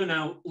business. Learn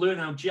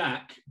how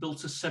Jack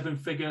built a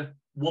 7-figure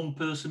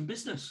one-person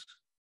business.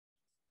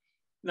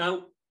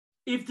 Now,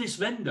 if this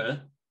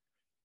vendor,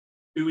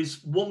 who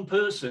is one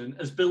person,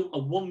 has built a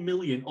 1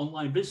 million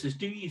online business,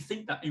 do you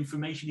think that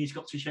information he's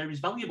got to share is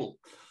valuable?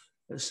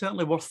 It's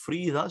certainly worth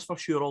free, that's for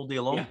sure, all day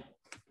long.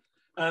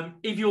 Yeah.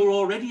 If you're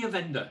already a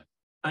vendor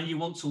and you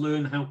want to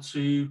learn how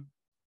to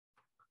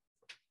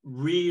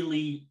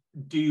really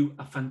do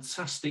a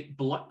fantastic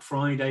Black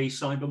Friday,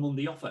 Cyber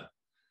Monday offer,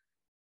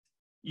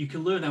 you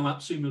can learn how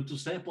AppSumo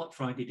does their Black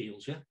Friday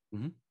deals, yeah?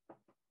 Mm-hmm.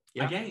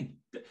 Yeah. Again,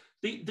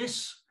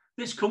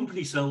 this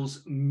company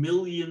sells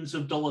millions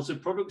of dollars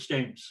of products,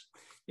 James.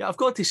 Yeah, I've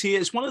got to say,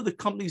 it's one of the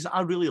companies that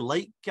I really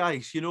like,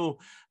 guys. You know,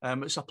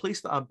 it's a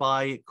place that I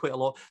buy quite a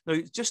lot. Now,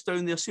 just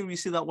down there, see where you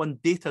see that one,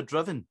 Data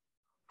Driven?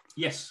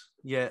 Yes.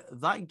 Yeah,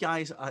 that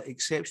guy's an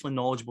exceptionally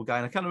knowledgeable guy,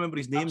 and I can't remember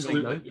his name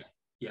right now.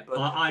 Yeah. But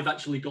I've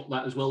actually got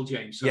that as well,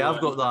 James. So, yeah,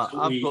 I've got that.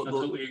 I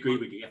totally agree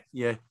with you.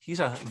 Yeah, he's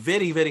a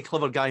very, very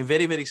clever guy,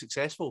 very, very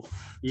successful.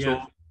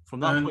 Yeah. So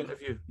from that point of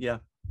view, yeah.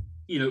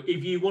 You know,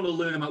 if you want to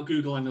learn about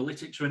Google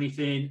Analytics or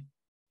anything,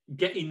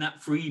 getting that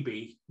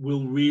freebie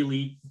will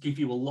really give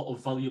you a lot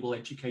of valuable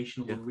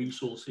educational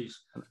resources.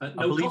 I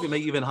believe we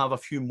might even have a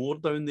few more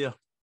down there.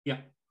 Yeah.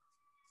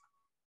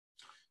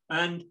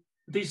 And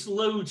there's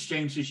loads,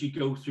 James, as you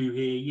go through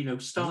here, you know,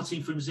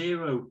 starting from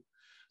zero.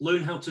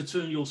 Learn how to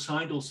turn your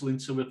side hustle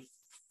into a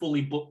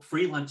fully booked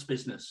freelance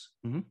business.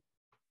 Mm-hmm.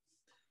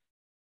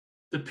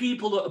 The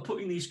people that are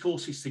putting these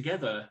courses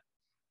together,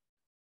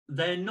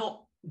 they're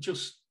not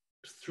just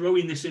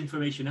throwing this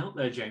information out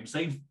there, James.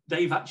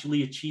 They've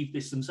actually achieved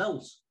this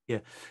themselves. Yeah,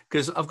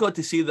 because I've got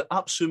to say that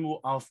AppSumo,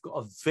 I've got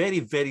a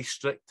very, very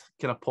strict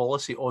kind of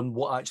policy on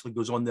what actually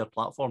goes on their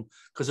platform,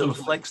 because it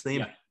reflects them.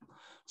 Yeah.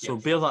 So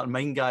bear that in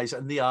mind, guys.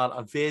 And they are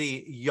a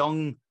very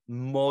young,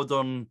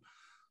 modern,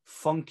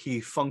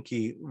 funky,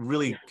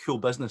 really cool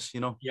business, you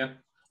know. Yeah.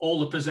 All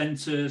the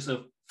presenters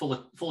are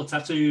full of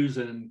tattoos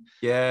and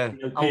I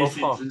love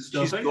her. And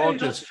stuff. She's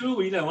gorgeous. Hey, that's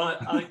cool. You know,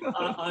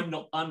 I'm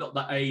not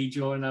that age,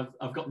 and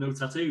I've got no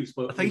tattoos.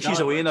 But I think she's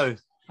away now.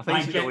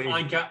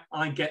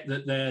 I get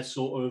that they're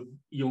sort of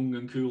young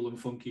and cool and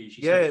funky.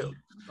 They're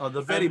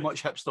very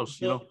much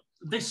hipsters, you know.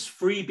 This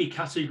freebie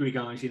category,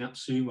 guys, in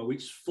AppSumo,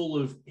 it's full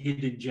of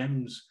hidden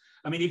gems.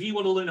 I mean, if you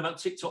want to learn about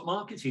TikTok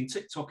marketing,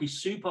 TikTok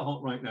is super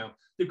hot right now.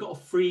 They've got a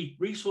free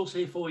resource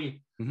here for you.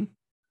 Mm-hmm.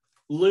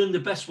 learn the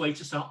best way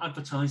to start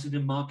advertising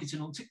and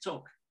marketing on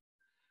TikTok.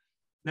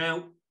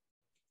 Now,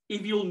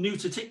 if you're new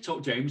to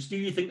TikTok, James, do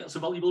you think that's a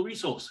valuable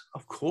resource?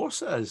 Of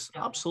course it is.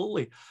 Yeah.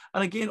 Absolutely.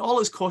 And again, all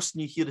it's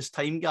costing you here is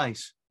time,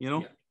 guys, you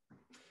know? Yeah.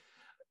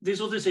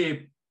 There's others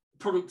here,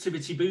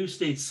 productivity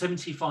boosted,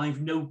 75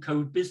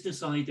 no-code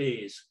business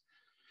ideas.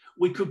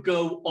 We could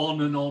go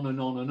on and on and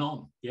on and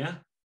on, yeah?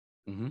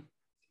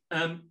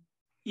 Mm-hmm.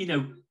 You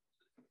know,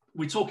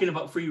 we're talking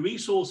about free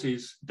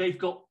resources. They've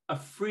got a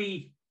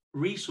free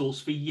resource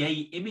for Yay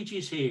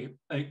Images here,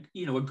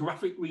 you know, a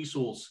graphic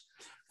resource.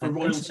 And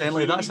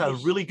incidentally, that's a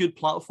really good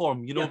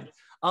platform. You know, yeah.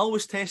 I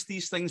always test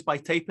these things by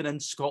typing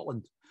in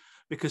Scotland,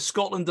 because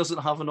Scotland doesn't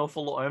have an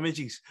awful lot of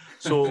images.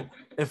 So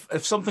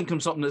if something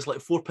comes up and it's like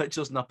 4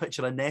 pictures and a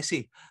picture of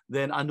Nessie,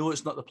 then I know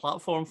it's not the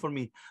platform for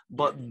me.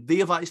 But they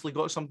have actually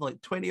got something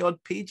like 20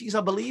 odd pages,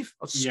 I believe,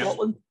 of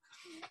Scotland.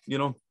 You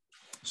know.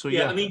 So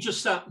yeah, I mean,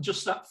 just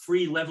that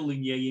free level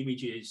in Yay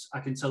Images, I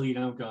can tell you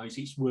now, guys,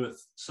 it's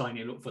worth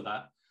signing up for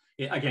that.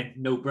 Yeah, again,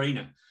 no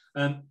brainer.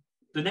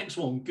 The next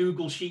one,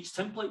 Google Sheets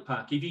template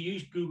pack. If you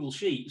use Google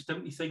Sheets,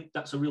 don't you think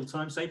that's a real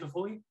time saver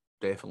for you?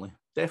 Definitely,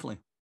 definitely.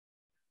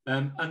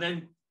 And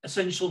then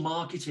essential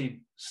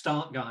marketing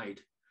start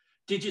guide,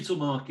 digital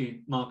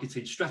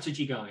marketing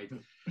strategy guide.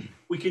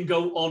 We can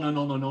go on and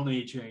on and on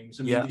here,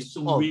 James. I mean, there's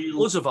some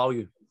loads of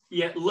value.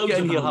 Yeah, loads Get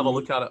in of here, value. have a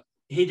look at it.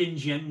 Hidden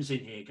gems in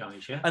here,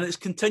 guys. Yeah, and it's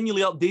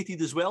continually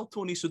updated as well,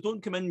 Tony. So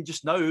don't come in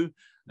just now.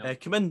 No.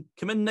 Come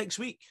in next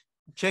week.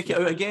 Check it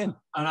out again.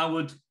 And I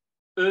would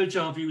urge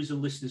our viewers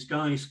and listeners,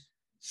 guys,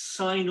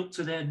 sign up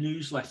to their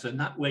newsletter, and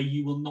that way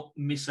you will not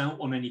miss out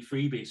on any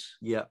freebies.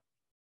 Yeah.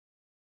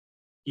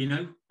 You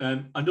know,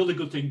 another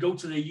good thing, go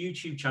to their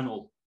YouTube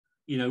channel,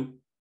 you know,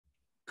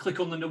 click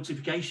on the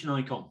notification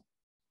icon.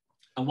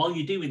 And while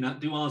you're doing that,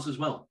 do ours as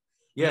well.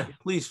 Yeah,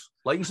 please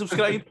like and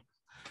subscribe.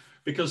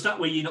 Because that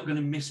way you're not going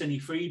to miss any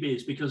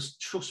freebies, because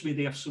trust me,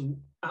 they have some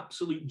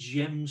absolute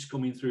gems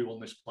coming through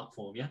on this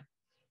platform, yeah?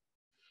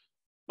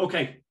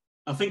 Okay,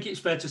 I think it's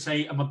fair to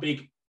say I'm a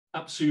big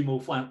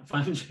AppSumo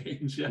fan,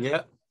 James. Yeah.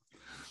 Yeah.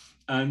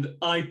 And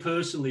I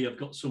personally have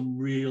got some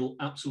real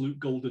absolute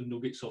golden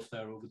nuggets off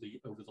there over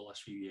the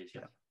last few years.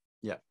 Yeah.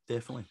 Yeah,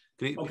 definitely.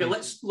 Great. Okay,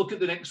 let's look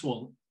at the next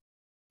one.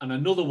 And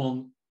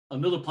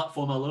another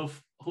platform I love,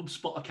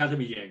 HubSpot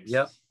Academy, James.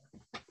 Yeah.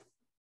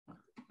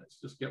 Let's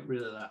just get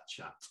rid of that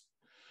chat.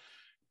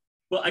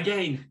 But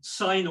again,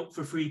 sign up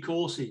for free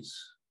courses.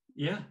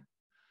 Yeah.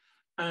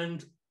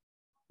 And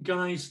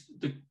guys,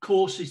 the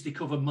courses, they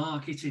cover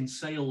marketing,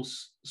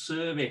 sales,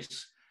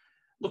 service.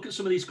 Look at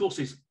some of these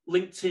courses: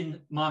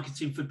 LinkedIn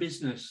marketing for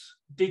business,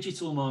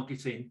 digital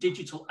marketing,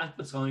 digital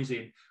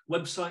advertising,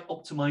 website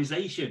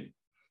optimization,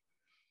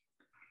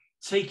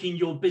 taking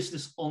your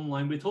business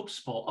online with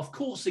HubSpot. Of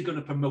course, they're going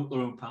to promote their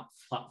own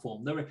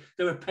platform.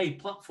 They're a paid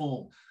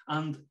platform.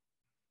 And,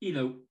 you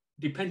know,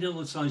 depending on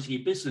the size of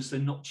your business, they're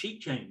not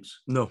cheap,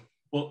 James. No.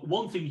 But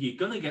one thing you're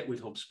going to get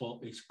with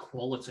HubSpot is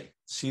quality.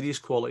 Serious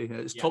quality.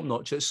 It's top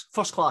notch. It's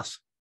first class.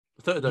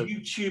 Without a doubt.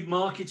 YouTube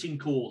marketing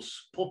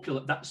course,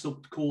 popular. That's the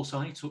course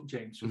I took,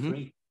 James, for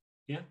free.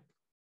 Yeah.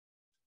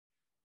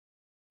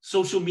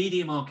 Social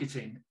media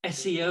marketing,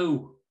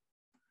 SEO,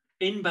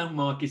 inbound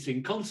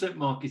marketing, content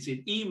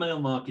marketing, email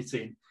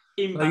marketing,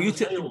 inbound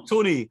sales.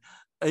 Tony,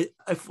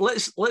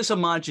 let's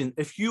imagine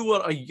if you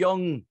were a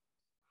young,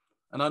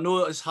 and I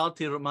know it's hard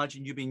to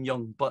imagine you being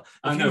young, but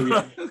I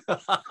know,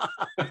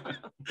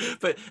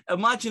 but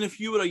imagine if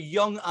you were a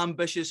young,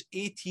 ambitious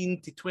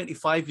 18 to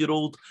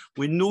 25-year-old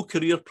with no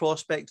career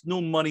prospects,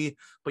 no money,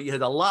 but you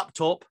had a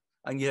laptop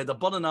and you had a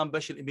burning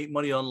ambition to make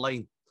money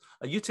online.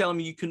 Are you telling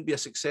me you couldn't be a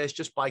success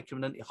just by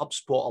coming into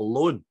HubSpot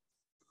alone?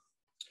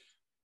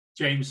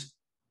 James,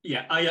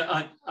 yeah,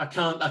 I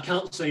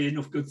can't say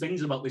enough good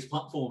things about this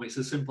platform. It's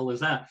as simple as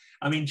that.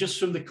 I mean, just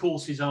from the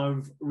courses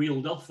I've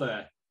reeled off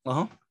there,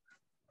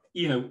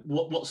 you know,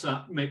 what's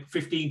that? Make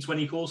 15,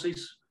 20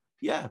 courses?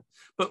 Yeah,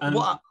 but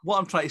what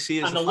I'm trying to say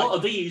is... And a lot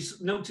of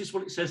these, notice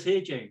what it says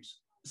here, James,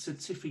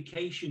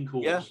 certification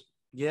course.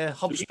 Yeah,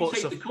 HubSpot. So you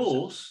take the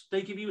course,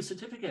 they give you a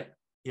certificate.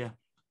 Yeah.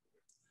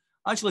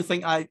 I actually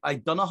think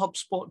I'd done a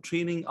HubSpot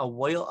training a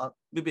while,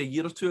 maybe a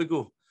year or two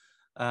ago.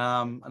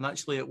 And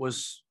actually it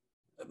was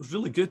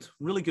really good,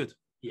 really good.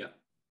 Yeah.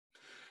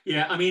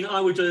 Yeah, I mean, I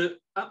would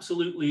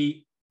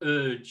absolutely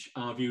urge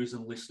our viewers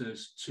and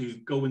listeners to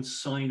go and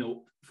sign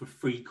up for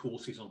free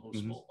courses on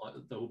HubSpot, like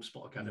the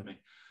HubSpot Academy.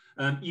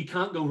 You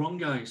can't go wrong,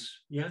 guys.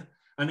 Yeah.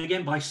 And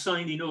again, by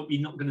signing up,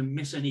 you're not going to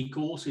miss any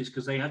courses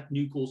because they had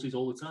new courses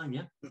all the time.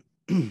 Yeah.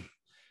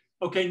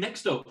 Okay,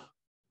 next up,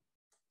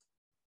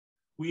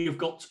 we have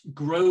got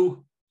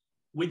Grow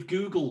with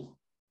Google.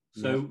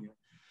 So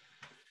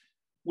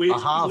we've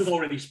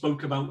already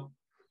spoke about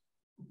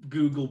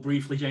Google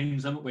briefly,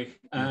 James, haven't we?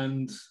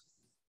 And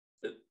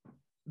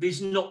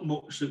there's not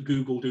much that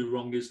Google do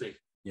wrong, is there?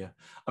 Yeah,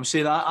 I'm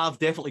saying I've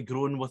definitely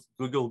grown with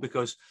Google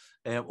because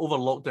over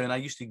lockdown, I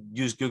used to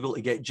use Google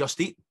to get Just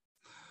Eat.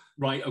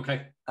 Right,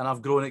 okay. And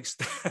I've grown,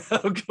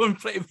 I've grown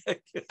pretty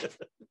big.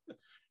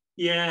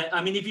 Yeah,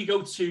 I mean, if you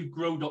go to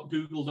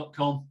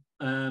grow.google.com,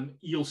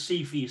 you'll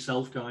see for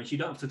yourself, guys. You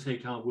don't have to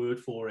take our word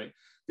for it.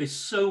 There's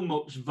so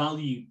much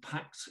value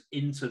packed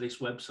into this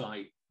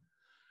website.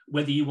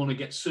 Whether you want to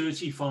get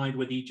certified,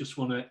 whether you just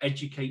want to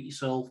educate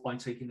yourself by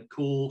taking a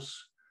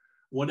course,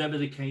 whatever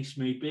the case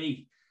may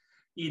be,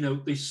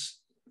 this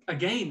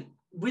again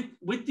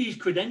with these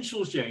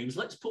credentials, James.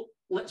 Let's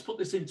put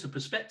this into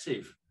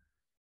perspective.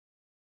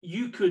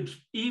 You could,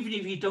 even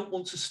if you don't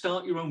want to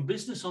start your own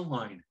business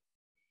online,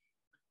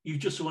 you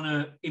just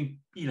want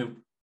to,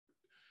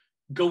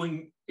 go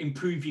and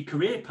improve your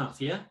career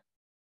path. Yeah,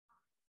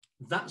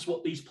 that's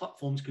what these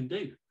platforms can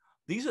do.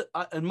 These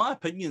are, in my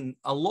opinion,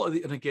 a lot of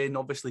and again,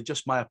 obviously,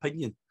 just my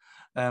opinion,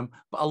 but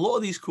a lot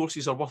of these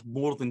courses are worth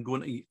more than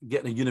going to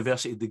getting a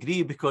university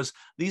degree, because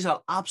these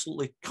are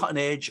absolutely cutting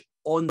edge,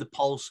 on the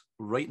pulse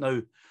right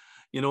now.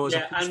 As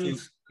and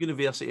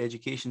university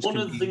education. One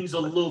of the things I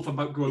love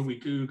about growing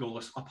with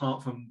Google,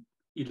 apart from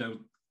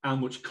how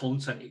much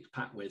content it's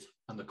packed with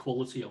and the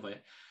quality of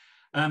it,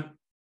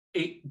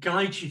 it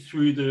guides you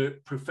through the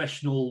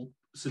professional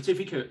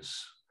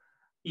certificates.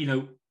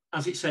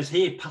 As it says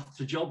here, path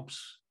to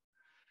jobs.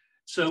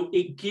 So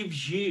it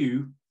gives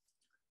you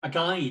a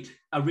guide,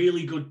 a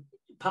really good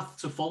path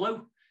to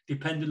follow,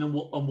 depending on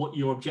what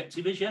your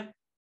objective is. Yeah.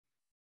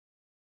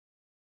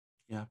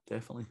 Yeah,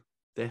 definitely.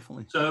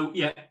 So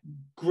yeah,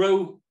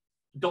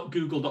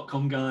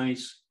 grow.google.com,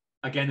 guys.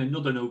 Again,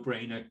 another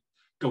no-brainer.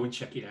 Go and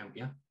check it out.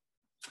 Yeah.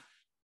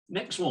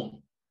 Next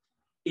one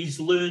is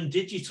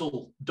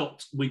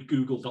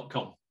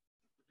learndigital.withgoogle.com.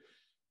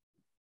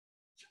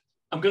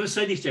 I'm going to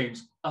say this,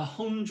 James.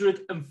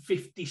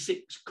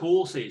 156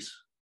 courses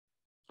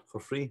for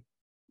free.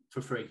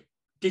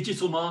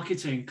 Digital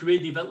marketing, career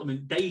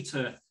development,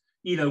 data.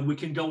 We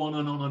can go on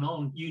and on and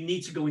on. You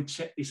need to go and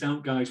check this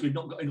out, guys. We've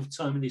not got enough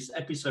time in this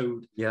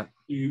episode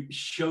to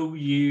show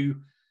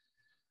you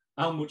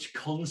how much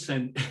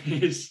content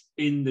is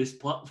in this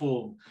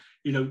platform.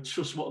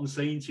 Trust what I'm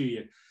saying to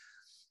you.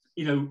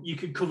 You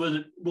can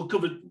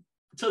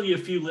tell you a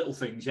few little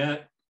things. Yeah.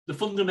 The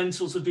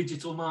fundamentals of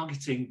digital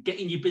marketing,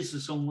 getting your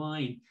business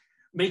online,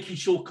 making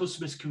sure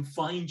customers can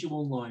find you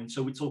online.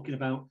 So we're talking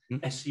about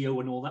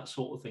SEO and all that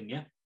sort of thing.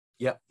 Yeah.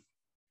 Yeah.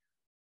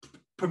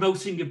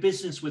 Promoting your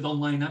business with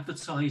online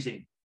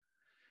advertising,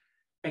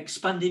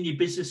 expanding your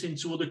business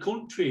into other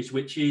countries,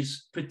 which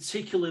is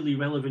particularly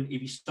relevant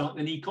if you start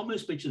an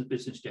e-commerce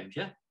business, James.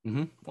 Yeah.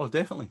 Mm-hmm. Oh,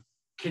 definitely.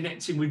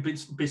 Connecting with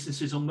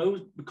businesses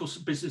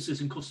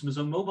businesses and customers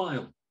on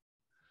mobile.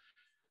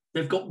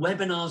 They've got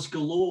webinars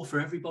galore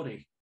for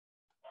everybody.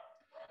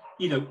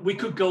 We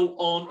could go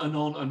on and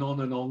on and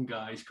on and on,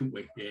 guys, couldn't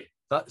we? Yeah.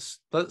 That's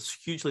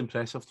hugely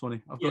impressive,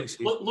 Tony. I've got to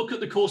say. Look at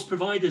the course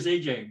providers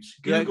here, James.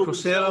 Google,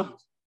 Coursera,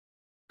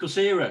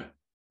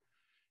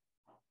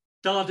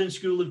 Darden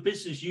School of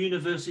Business,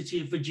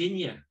 University of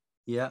Virginia.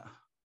 Yeah.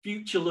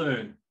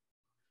 FutureLearn,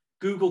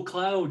 Google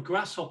Cloud,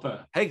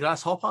 Grasshopper. Hey,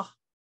 Grasshopper.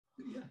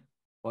 Yeah.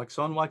 Wax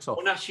on, wax off.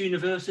 Monash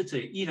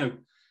University.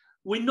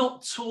 We're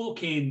not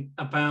talking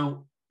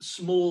about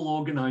small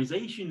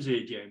organizations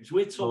here, James.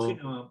 We're talking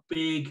about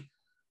big,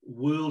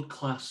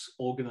 world-class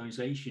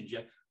organizations.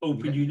 Yeah.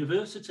 Open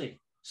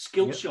University,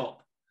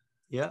 Skillshop.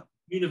 Yeah.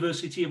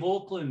 University of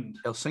Auckland.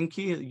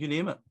 Helsinki, you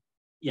name it.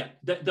 Yeah,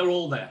 they're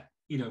all there.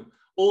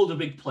 All the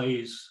big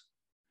players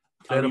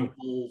are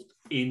involved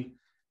in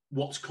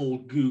what's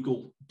called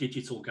Google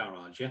Digital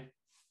Garage. Yeah.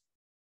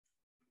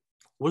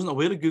 Wasn't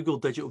aware of Google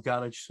Digital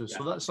Garage, so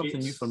that's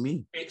something new for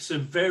me. It's a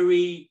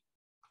very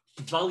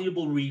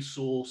valuable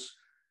resource.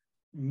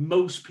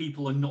 Most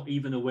people are not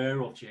even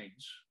aware of,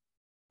 James,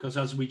 because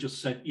as we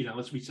just said,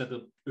 as we said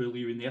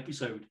earlier in the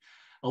episode,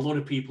 a lot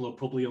of people are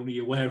probably only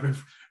aware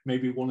of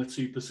maybe 1 or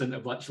 2%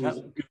 of actually what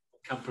Google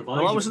can provide.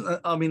 Well,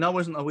 I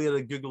wasn't aware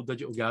of Google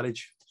Digital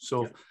Garage,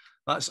 so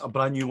that's a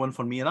brand new one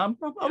for me. And I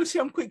would say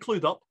I'm quite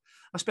clued up.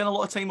 I spend a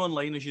lot of time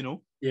online, as you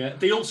know. Yeah,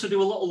 they also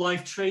do a lot of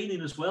live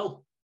training as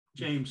well,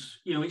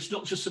 James. It's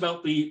not just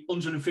about the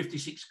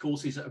 156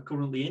 courses that are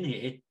currently in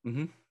here.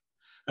 Mm-hmm.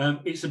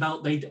 It's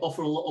about they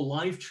offer a lot of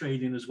live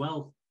training as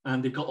well.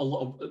 And they've got a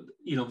lot of,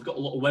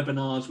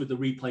 webinars with the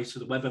replays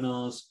of the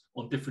webinars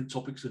on different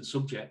topics and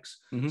subjects.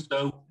 Mm-hmm.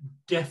 So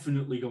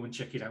definitely go and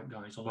check it out,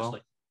 guys,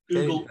 honestly.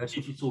 Google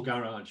Digital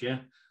Garage, yeah.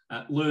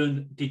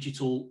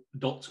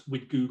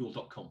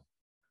 Learndigital.withgoogle.com.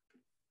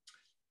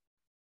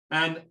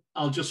 And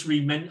I'll just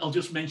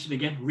mention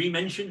again,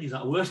 is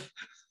that a word?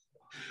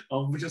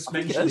 I'll just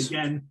mention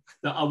again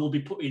that I will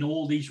be putting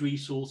all these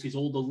resources,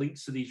 all the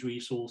links to these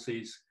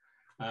resources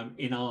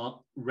in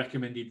our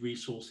recommended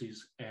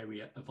resources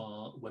area of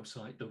our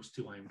website,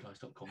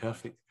 those2iamguys.com.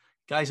 Perfect.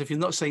 Guys, if you've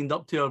not signed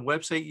up to our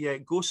website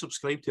yet, go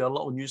subscribe to our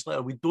little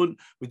newsletter. We don't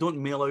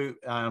mail out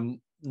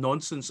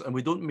nonsense, and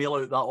we don't mail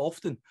out that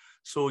often.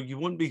 So you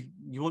won't be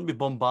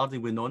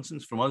bombarded with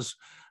nonsense from us.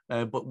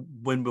 But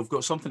when we've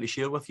got something to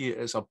share with you,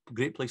 it's a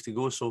great place to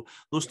go. So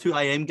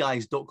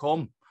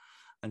those2iamguys.com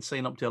and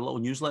sign up to our little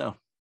newsletter.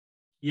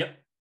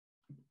 Yep.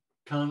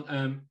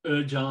 Can't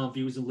urge our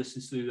viewers and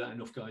listeners to do that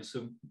enough, guys.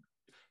 So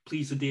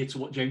please adhere to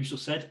what James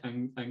just said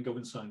and go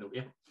and sign up.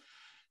 Yeah.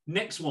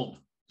 Next one,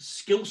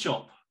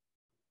 Skillshop.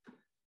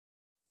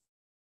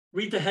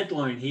 Read the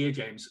headline here,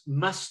 James.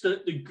 Master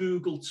the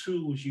Google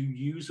tools you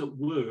use at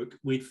work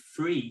with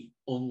free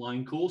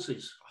online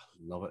courses. I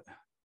love it.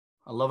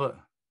 I love it.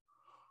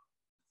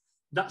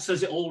 That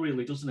says it all,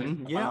 really, doesn't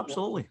it? Yeah,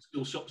 absolutely.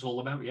 What Skillshop's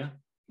all about, yeah.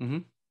 Mm-hmm.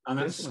 And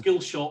that's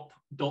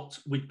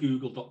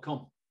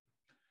skillshop.withgoogle.com.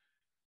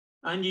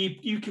 And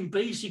you can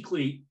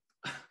basically,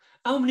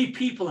 how many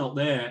people out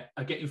there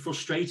are getting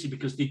frustrated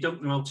because they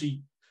don't know how to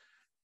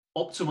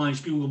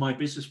optimize Google My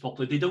Business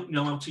properly? They don't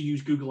know how to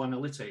use Google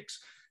Analytics.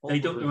 They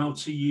don't know how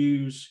to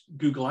use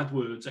Google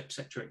AdWords,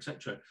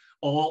 etc.,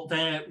 or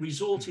they're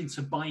resorting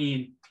to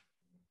buying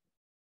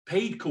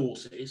paid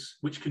courses,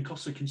 which can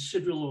cost a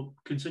considerable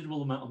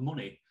amount of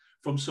money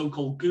from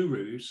so-called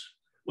gurus,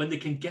 when they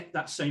can get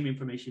that same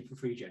information for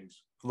free,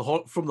 James.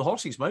 From the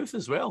horse's mouth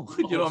as well.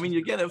 You know what I mean?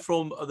 You get it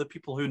from the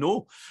people who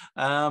know.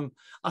 I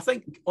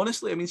think,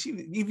 honestly, I mean,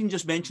 see, even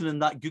just mentioning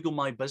that Google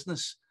My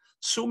Business,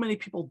 so many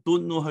people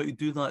don't know how to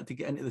do that to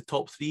get into the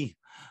top 3.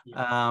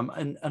 Yeah.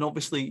 And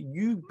obviously,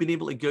 you've been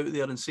able to go out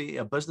there and say to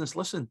a business,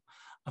 listen,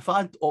 if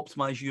I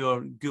optimize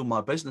your Google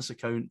My Business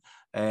account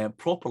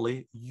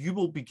properly, you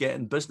will be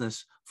getting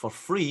business for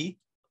free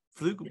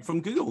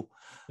from Google.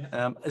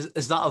 Yeah.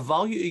 Is that a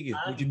value to you?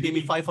 Would you pay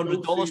me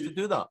 $500 to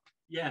do that?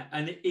 Yeah,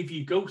 and if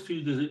you go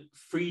through the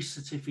free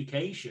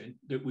certification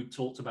that we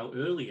talked about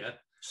earlier,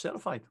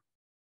 certified.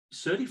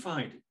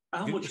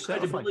 How much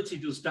credibility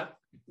does that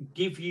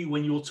give you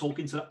when you're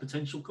talking to that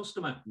potential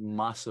customer?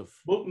 Massive.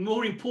 But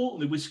more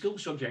importantly, with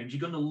Skillshop, James,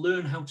 you're going to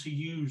learn how to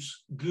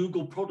use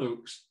Google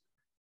products.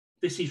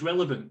 This is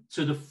relevant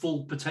to the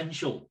full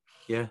potential.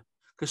 Yeah,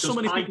 because so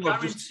many people. I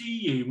guarantee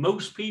you,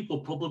 most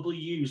people probably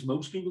use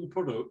most Google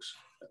products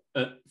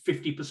at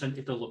 50%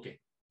 if they're lucky.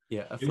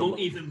 Yeah, they won't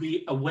even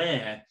be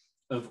aware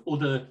of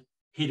other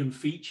hidden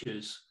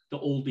features that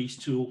all these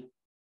tools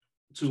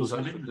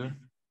have in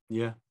them.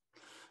 Yeah.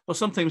 Well,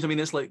 sometimes, I mean,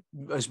 it's like,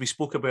 as we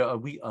spoke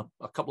about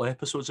a couple of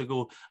episodes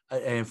ago,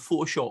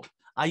 Photoshop.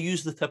 I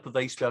use the tip of the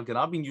iceberg, and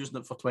I've been using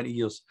it for 20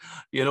 years.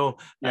 You know,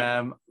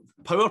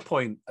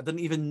 PowerPoint, I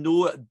didn't even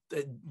know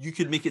you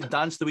could make it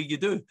dance the way you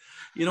do.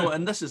 You know,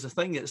 and this is the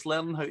thing, it's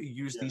learning how to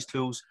use these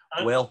tools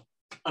well.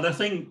 And I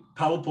think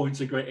PowerPoint's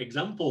a great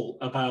example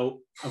about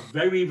a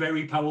very,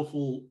 very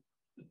powerful,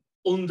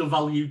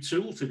 undervalued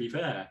tool, to be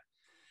fair,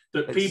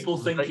 that it's people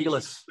think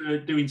it's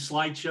doing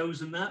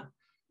slideshows and that,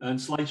 and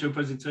slideshow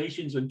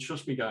presentations. And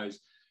trust me, guys,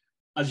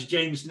 as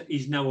James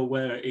is now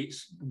aware,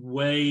 it's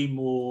way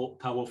more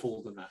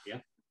powerful than that, yeah?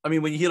 I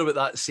mean, when you hear about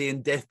that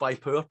saying death by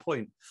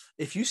PowerPoint,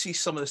 if you see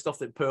some of the stuff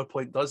that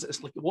PowerPoint does,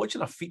 it's like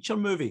watching a feature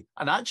movie,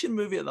 an action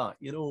movie at that,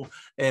 you know,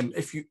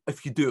 if you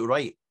do it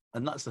right.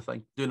 And that's the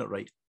thing, doing it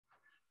right.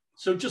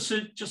 So just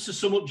to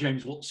sum up,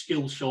 James, what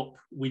Skillshop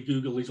with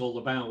Google is all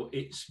about,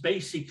 it's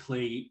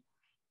basically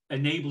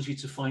enables you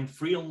to find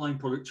free online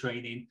product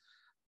training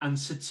and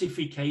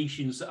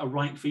certifications that are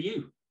right for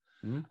you.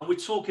 Mm. And we're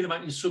talking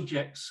about in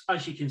subjects,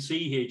 as you can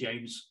see here,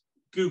 James,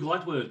 Google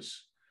AdWords,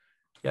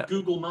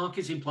 Google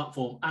Marketing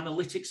Platform,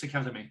 Analytics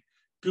Academy,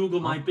 Google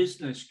My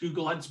Business,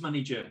 Google Ads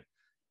Manager,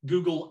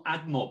 Google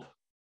AdMob,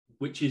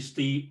 which is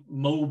the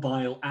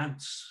mobile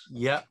ads.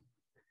 Yeah.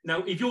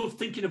 Now, if you're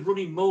thinking of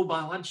running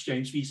mobile ads,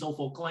 James, for yourself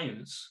or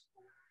clients,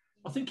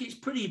 I think it's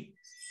pretty,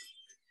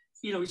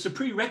 you know, it's a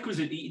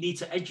prerequisite that you need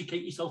to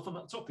educate yourself on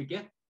that topic,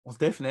 yeah? Well,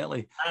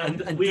 definitely. And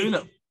doing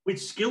it with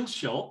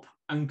Skillshop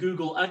and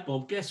Google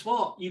AdMob, guess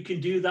what? You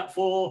can do that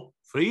for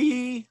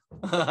free.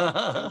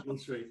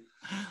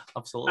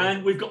 Absolutely.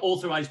 And we've got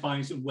authorized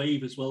buyers and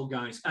Wave as well,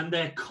 guys. And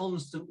they're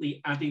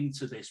constantly adding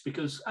to this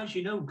because, as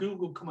you know,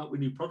 Google come out with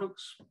new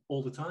products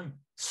all the time.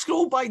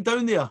 Scroll back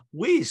down there.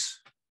 Waze,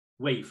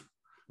 yeah.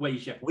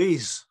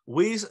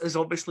 Waze is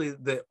obviously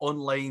the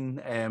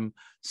online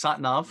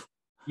sat nav.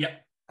 Yeah.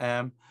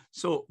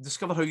 So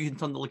discover how you can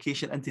turn the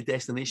location into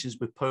destinations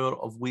with power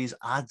of Waze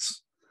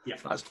ads. Yeah.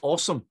 That's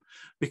awesome.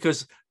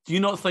 Because do you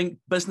not think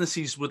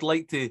businesses would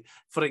like to,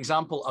 for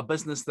example, a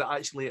business that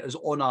actually is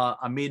on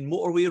a main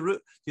motorway route,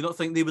 do you not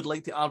think they would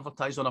like to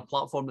advertise on a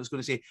platform that's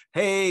going to say,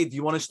 hey, do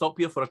you want to stop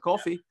here for a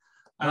coffee?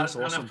 Yeah. That's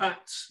awesome. And in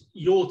fact,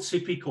 you're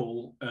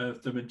typical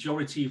of the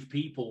majority of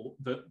people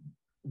that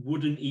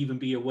wouldn't even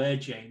be aware,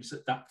 James,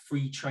 that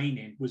free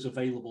training was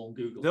available on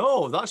Google.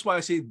 No, that's why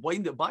I say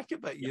wind it back a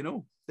bit, you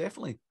know,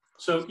 definitely.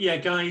 So, yeah,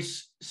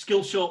 guys,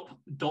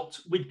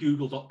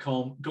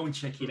 skillshop.withgoogle.com. Go and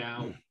check it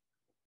out.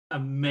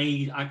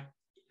 Amazing.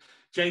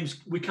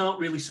 James, we can't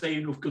really say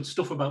enough good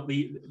stuff about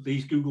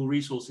these Google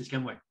resources,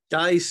 can we?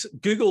 Guys,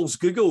 Google's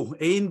Google.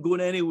 Ain't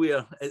going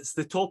anywhere. It's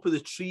the top of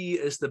the tree.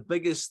 It's the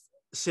biggest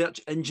search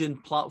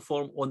engine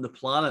platform on the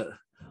planet.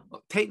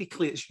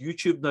 Technically, it's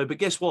YouTube now, but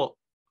guess what?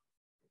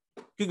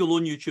 Google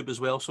own YouTube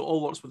as well, so it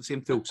all works with the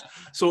same tools.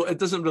 So it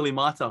doesn't really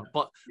matter,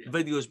 but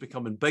video is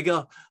becoming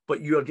bigger, but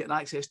you are getting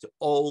access to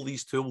all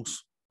these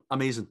tools.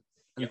 Amazing.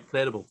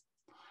 Incredible.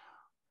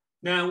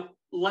 Now,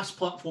 last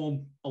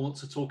platform I want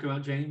to talk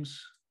about,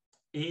 James,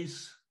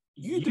 is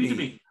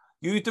Udemy.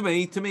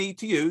 Udemy, to me,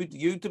 to you,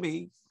 you to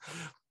me.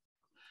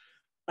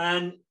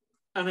 And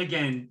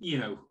again, you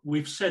know,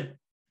 we've said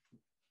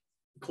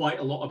quite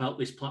a lot about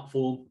this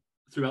platform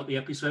throughout the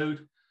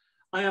episode.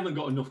 I haven't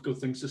got enough good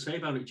things to say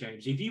about it,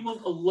 James. If you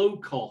want a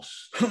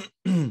low-cost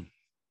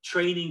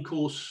training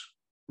course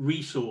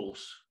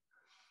resource,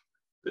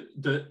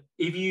 that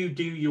if you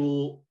do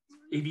your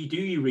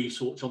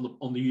research on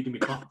the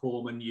Udemy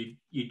platform and you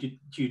did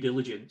due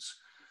diligence,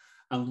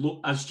 and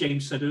look, as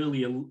James said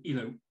earlier,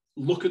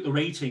 look at the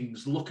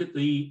ratings, look at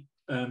the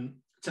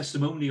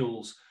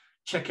testimonials,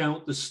 check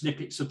out the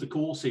snippets of the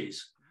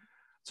courses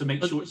to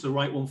make sure it's the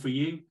right one for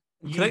you.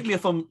 Correct me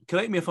if I'm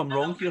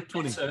wrong here,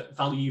 Tony.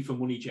 Value for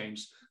money,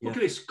 James. Look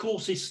at this.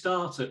 Courses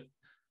start at,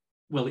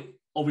 well,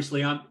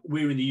 obviously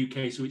we're in the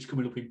UK, so it's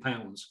coming up in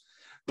pounds,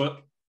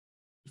 but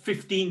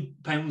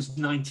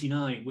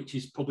 £15.99, which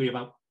is probably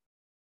about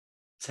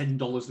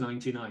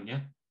 $10.99. Yeah.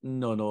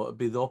 No, it'd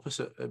be the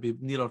opposite. It'd be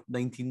nearer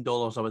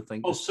 $19, I would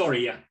think. Oh,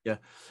 sorry, yeah.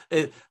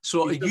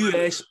 So a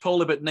US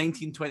probably about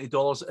 $19,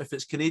 $20. If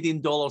it's Canadian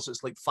dollars,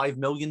 it's like $5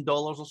 million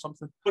or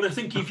something. But I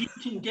think if you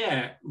can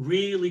get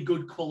really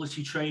good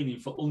quality training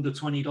for under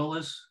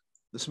 $20,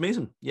 it's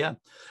amazing. Yeah,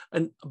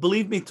 and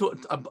believe me,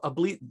 I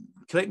believe.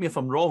 Correct me if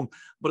I'm wrong,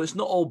 but it's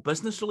not all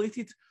business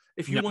related.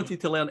 If you wanted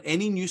to learn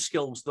any new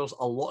skills, there's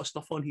a lot of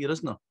stuff on here,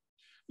 isn't there?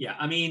 Yeah,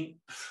 I mean,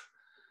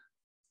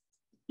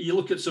 you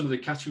look at some of the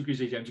categories,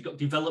 James. You've got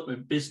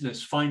development,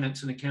 business,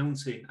 finance, and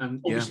accounting, and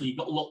obviously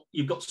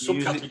you've got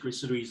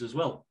subcategories to these as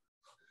well.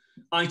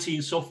 IT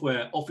and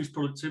software, office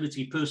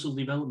productivity, personal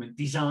development,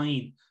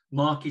 design,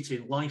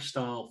 marketing,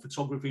 lifestyle,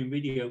 photography and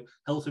video,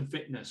 health and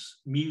fitness,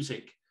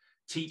 music,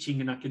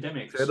 teaching and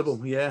academics.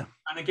 Incredible, yeah.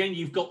 And again,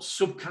 you've got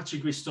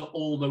subcategories to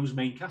all those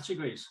main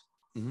categories.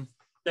 Mm-hmm.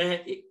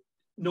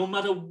 No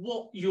matter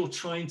what you're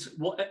trying to,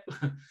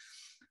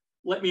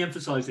 let me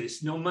emphasize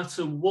this, no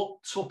matter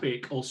what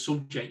topic or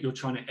subject you're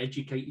trying to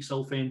educate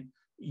yourself in,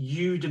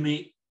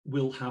 Udemy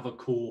will have a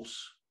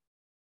course.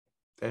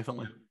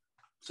 Definitely.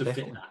 To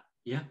fit that,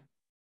 yeah.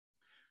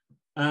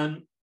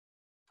 And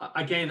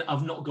again,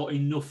 I've not got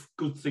enough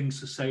good things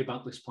to say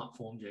about this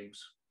platform,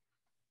 James.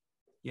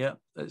 Yeah,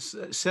 it's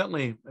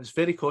certainly, it's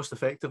very cost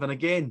effective. And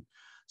again,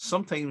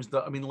 sometimes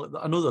I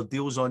know there are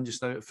deals on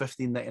just now at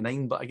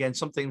 $15.99, but again,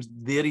 sometimes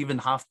they're even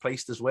half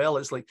priced as well.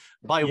 It's like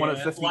buy one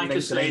at $15.99. Like I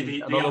say, they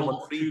have a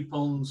lot of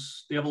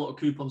coupons. They have a lot of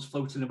coupons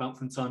floating about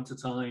from time to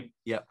time.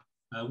 Yeah,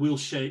 we'll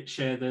share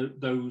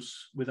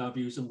those with our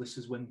viewers and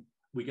listeners when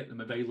we get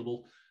them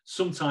available.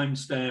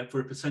 Sometimes they're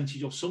for a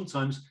percentage off.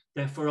 Sometimes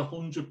they're for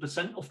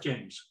 100% off,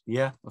 James.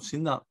 Yeah, I've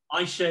seen that.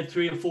 I shared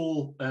 3 or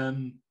 4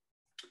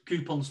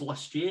 coupons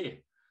last year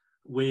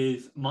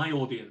with my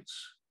audience.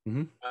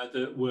 Mm-hmm.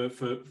 That were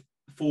for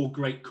 4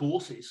 great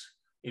courses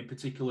in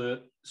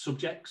particular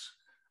subjects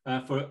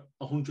for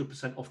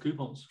 100% off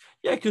coupons.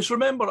 Yeah, because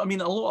remember, a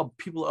lot of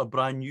people that are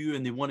brand new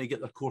and they want to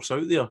get their course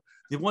out there,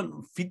 they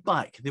want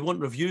feedback, they want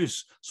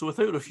reviews. So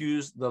without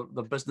reviews, their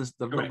business,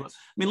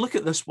 look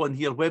at this one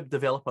here, Web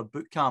Developer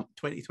Bootcamp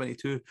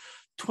 2022,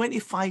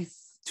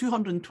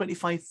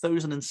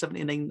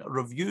 225,079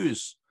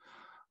 reviews.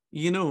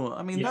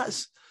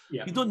 That's...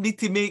 Yeah. You don't need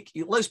to make,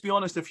 let's be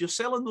honest, if you're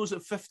selling those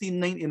at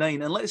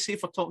 $15.99, and let's say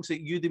for talking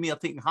sake, Udemy are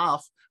taking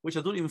half, which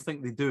I don't even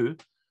think they do.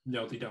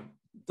 No, they don't.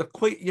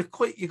 You're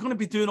going to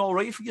be doing all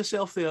right for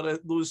yourself there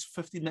at those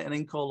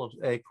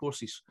 $15.99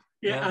 courses.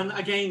 Yeah, and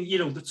again,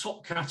 the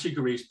top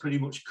categories pretty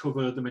much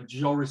cover the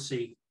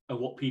majority of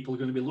what people are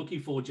going to be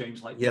looking for,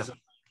 James, like design,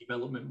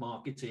 development,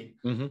 marketing,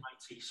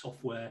 IT,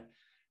 software,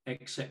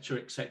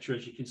 etc.,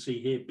 as you can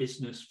see here,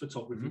 business,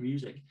 photography,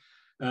 music.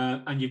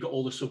 And you've got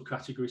all the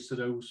subcategories to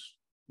those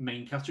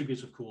main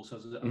categories, of course,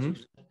 as we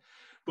said.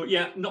 But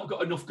yeah, not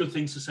got enough good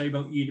things to say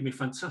about Udemy.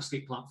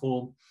 Fantastic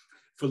platform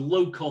for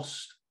low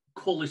cost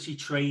quality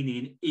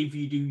training if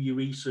you do your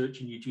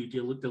research and your due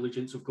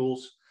diligence, of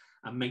course,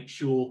 and make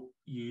sure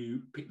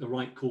you pick the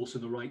right course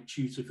and the right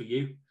tutor for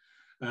you.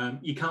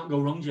 You can't go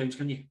wrong, James,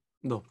 can you?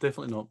 No,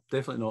 definitely not.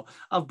 Definitely not.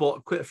 I've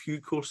bought quite a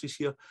few courses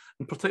here,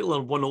 in particular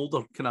one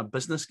older kind of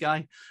business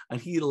guy, and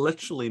he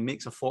literally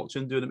makes a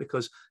fortune doing it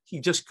because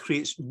he just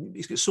creates,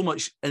 he's got so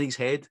much in his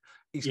head.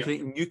 He's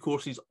creating new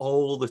courses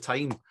all the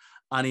time,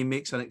 and he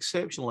makes an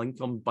exceptional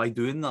income by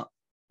doing that.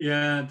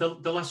 Yeah,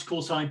 the last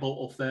course I bought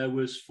off there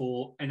was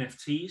for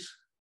NFTs,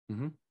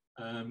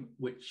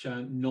 which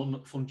are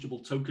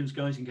non-fungible tokens,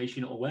 guys, in case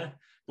you're not aware,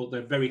 but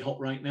they're very hot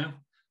right now.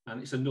 And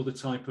it's another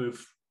type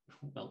of,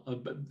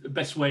 the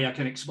best way I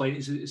can explain it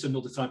is it's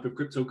another type of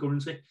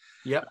cryptocurrency.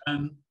 Yeah.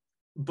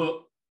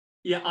 But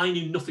yeah, I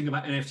knew nothing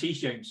about NFTs,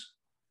 James.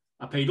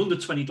 I paid under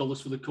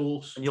 $20 for the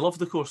course. And you love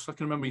the course, I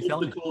can remember you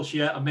telling me. Love the course,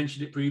 yeah. I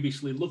mentioned it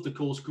previously. Love the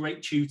course,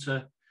 great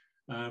tutor,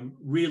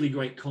 really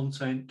great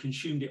content,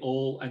 consumed it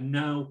all. And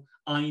now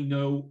I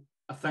know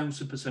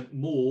 1,000%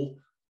 more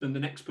than the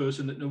next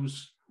person that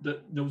knows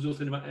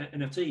nothing about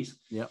NFTs.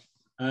 Yeah,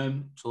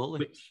 absolutely.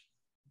 Which,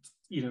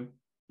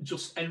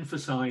 just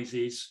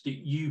emphasizes that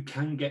you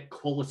can get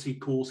quality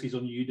courses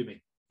on Udemy.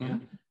 Yeah?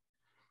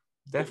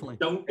 Definitely.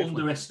 Don't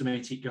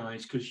underestimate it,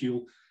 guys, because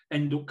you'll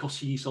end up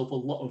costing yourself a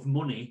lot of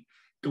money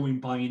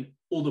buying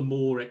other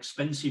more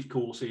expensive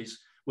courses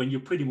when you're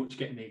pretty much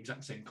getting the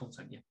exact same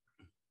content. Yeah.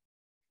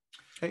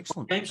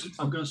 Excellent. Okay,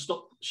 I'm going to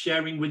stop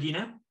sharing with you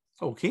now.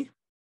 Okay.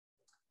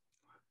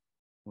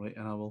 Right,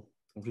 and I'll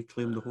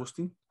reclaim the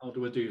hosting. How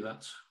do I do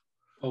that?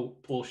 Oh,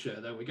 pause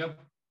share. There we go.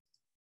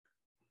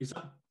 Is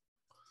that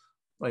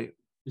right?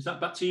 Is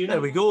that back to you now?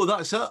 There we go.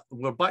 That's it.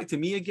 We're back to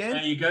me again.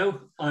 There you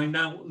go. I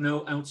now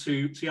know how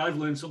to see. I've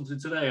learned something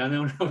today. I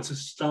now know how to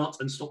start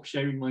and stop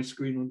sharing my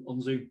screen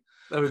on Zoom.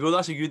 There we go.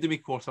 That's a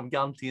Udemy course. I'm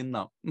guaranteeing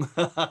that.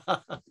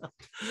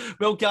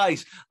 Well,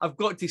 guys, I've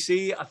got to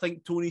say, I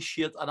think Tony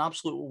shared an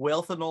absolute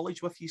wealth of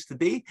knowledge with you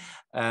today.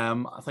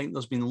 I think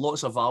there's been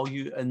lots of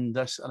value in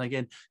this. And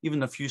again,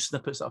 even a few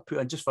snippets that I put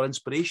in just for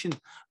inspiration,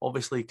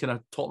 obviously kind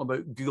of talking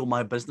about Google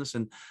My Business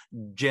and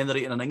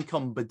generating an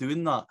income by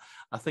doing that.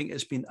 I think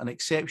it's been an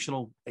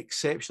exceptional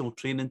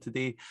training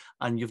today.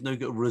 And you've now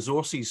got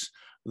resources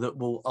that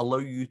will allow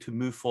you to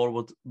move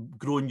forward,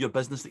 growing your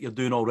business that you're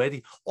doing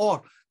already,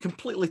 or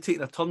completely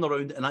taking a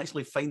turnaround and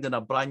actually finding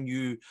a brand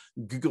new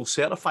Google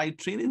certified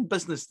training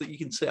business that you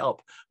can set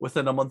up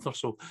within a month or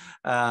so.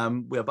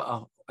 With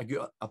a bit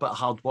of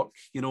hard work,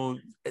 you know,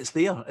 it's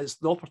there. It's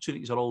the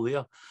opportunities are all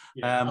there.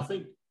 Yeah, I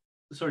think.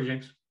 Sorry,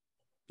 James.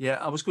 Yeah,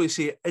 I was going to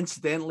say,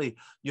 incidentally,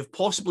 you've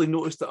possibly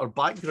noticed that our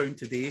background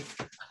today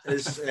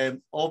is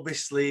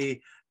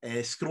obviously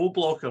scroll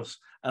blockers,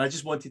 and I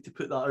just wanted to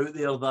put that out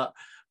there that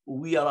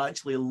we are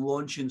actually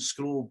launching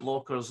Scroll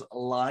Blockers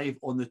live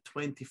on the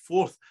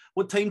 24th.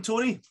 What time,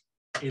 Tony?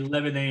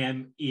 11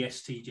 a.m.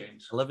 EST,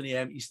 James. 11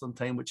 a.m. Eastern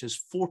time, which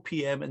is 4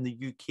 p.m. in the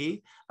UK,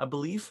 I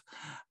believe,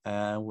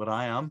 where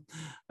I am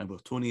and where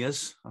Tony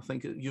is. I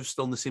think you're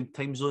still in the same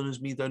time zone as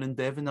me down in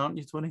Devon, aren't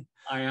you, Tony?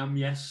 I am,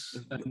 yes.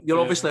 You're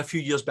obviously a few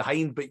years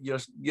behind, but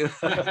you're...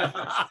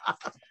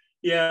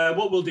 Yeah,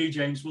 what we'll do,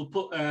 James, we'll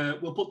put the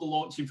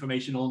launch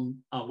information on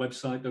our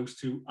website,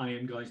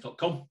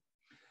 those2imguys.com.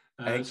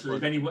 So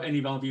if any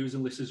of our viewers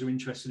and listeners are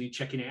interested in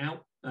checking it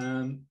out,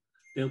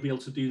 they'll be able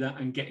to do that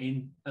and get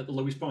in at the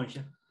lowest price.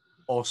 Yeah.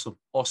 Awesome.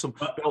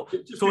 But well,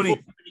 Tony,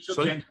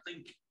 James,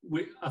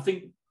 I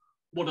think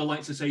what I'd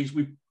like to say is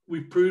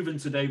we've proven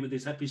today with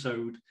this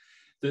episode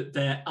that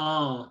there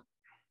are,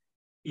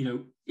 you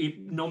know,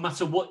 no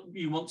matter what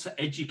you want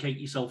to educate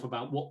yourself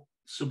about, what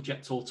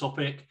subject or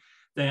topic,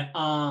 there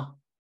are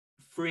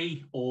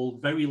free or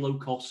very low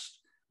cost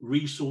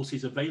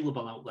resources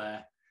available out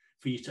there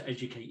for you to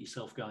educate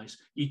yourself, guys.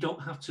 You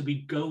don't have to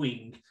be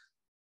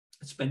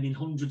spending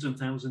hundreds and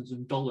thousands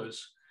of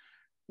dollars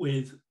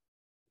with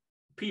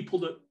people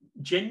that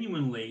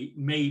genuinely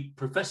may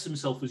profess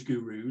themselves as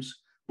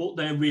gurus, but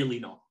they're really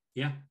not.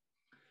 Yeah.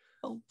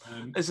 Well,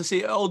 as I say,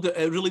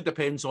 it really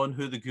depends on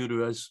who the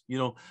guru is. You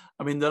know,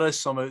 I mean, there is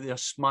some out there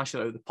smashing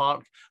it out of the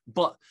park,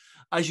 but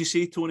as you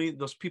say, Tony,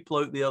 there's people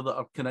out there that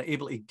are kind of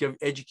able to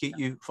educate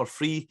you for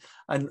free,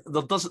 and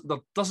there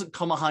doesn't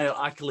come a higher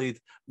accolade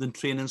than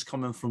trainings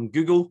coming from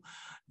Google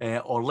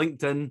or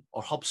LinkedIn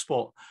or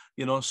HubSpot.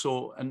 You know,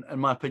 so in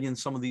my opinion,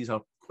 some of these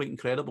are quite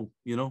incredible.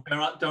 You know,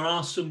 there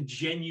are some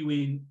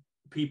genuine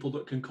people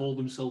that can call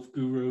themselves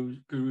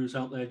gurus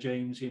out there,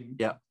 James.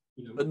 Yeah.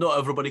 You know, but not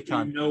everybody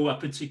can. You know a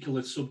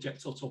particular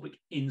subject or topic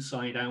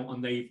inside out,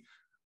 and they've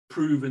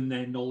proven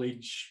their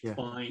knowledge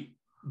by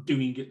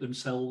doing it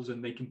themselves,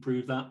 and they can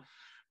prove that.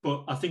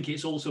 But I think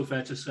it's also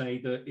fair to say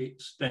that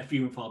they're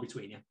few and far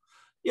between.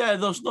 Yeah,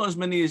 there's not as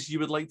many as you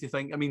would like to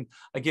think. I mean,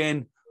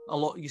 again,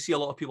 you see a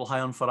lot of people high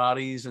on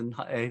Ferraris and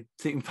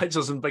taking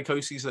pictures in big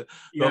houses.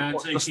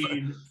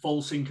 Taking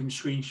false income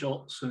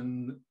screenshots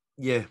and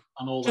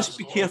all that. Just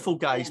be careful,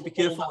 guys. Be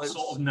careful. All that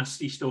sort of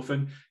nasty stuff.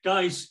 And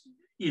guys,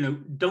 you know,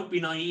 don't be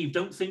naive.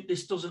 Don't think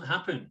this doesn't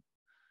happen.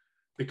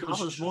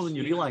 Because it's more than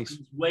you realise.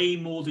 Way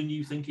more than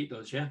you think it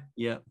does, yeah?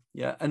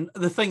 Yeah. And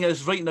the thing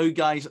is, right now,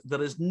 guys,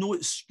 there is no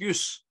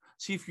excuse.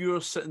 See, if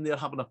you're sitting there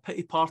having a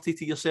pity party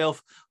to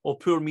yourself, oh,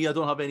 poor me, I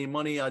don't have any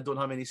money, I don't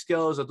have any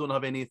skills, I don't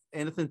have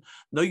anything.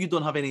 Now you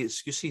don't have any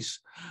excuses.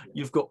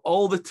 You've got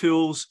all the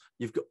tools,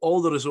 you've got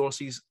all the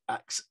resources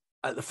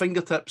at the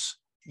fingertips.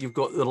 You've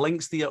got the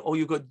links there. All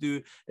you've got to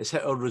do is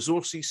hit our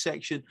resources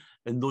section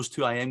in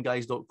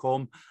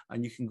those2imguys.com,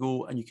 and you can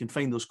go and you can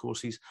find those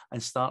courses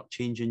and start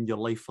changing your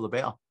life for the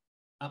better.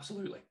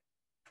 Absolutely.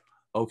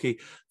 Okay.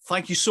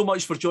 Thank you so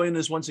much for joining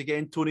us once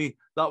again, Tony.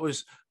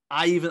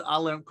 I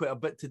learned quite a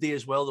bit today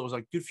as well. There was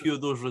a good few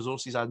of those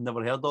resources I'd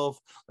never heard of,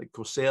 like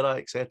Coursera,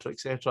 etc.,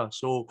 etc.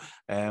 So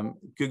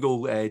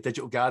Google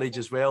Digital Garage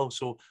as well.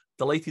 So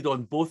delighted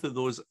on both of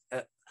those.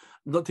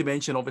 Not to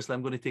mention, obviously,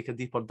 I'm going to take a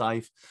deeper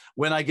dive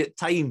when I get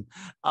time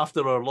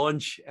after our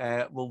launch.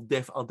 I'll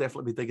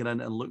definitely be digging in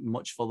and looking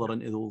much further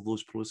into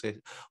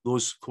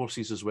those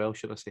courses as well,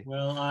 should I say?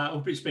 Well, I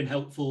hope it's been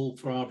helpful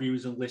for our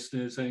viewers and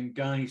listeners. And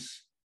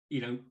guys, you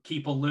know,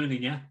 keep on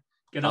learning. Yeah,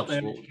 get out there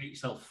and educate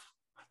yourself.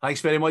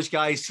 Thanks very much,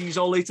 guys. See you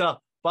all later.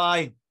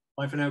 Bye.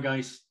 Bye for now,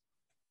 guys.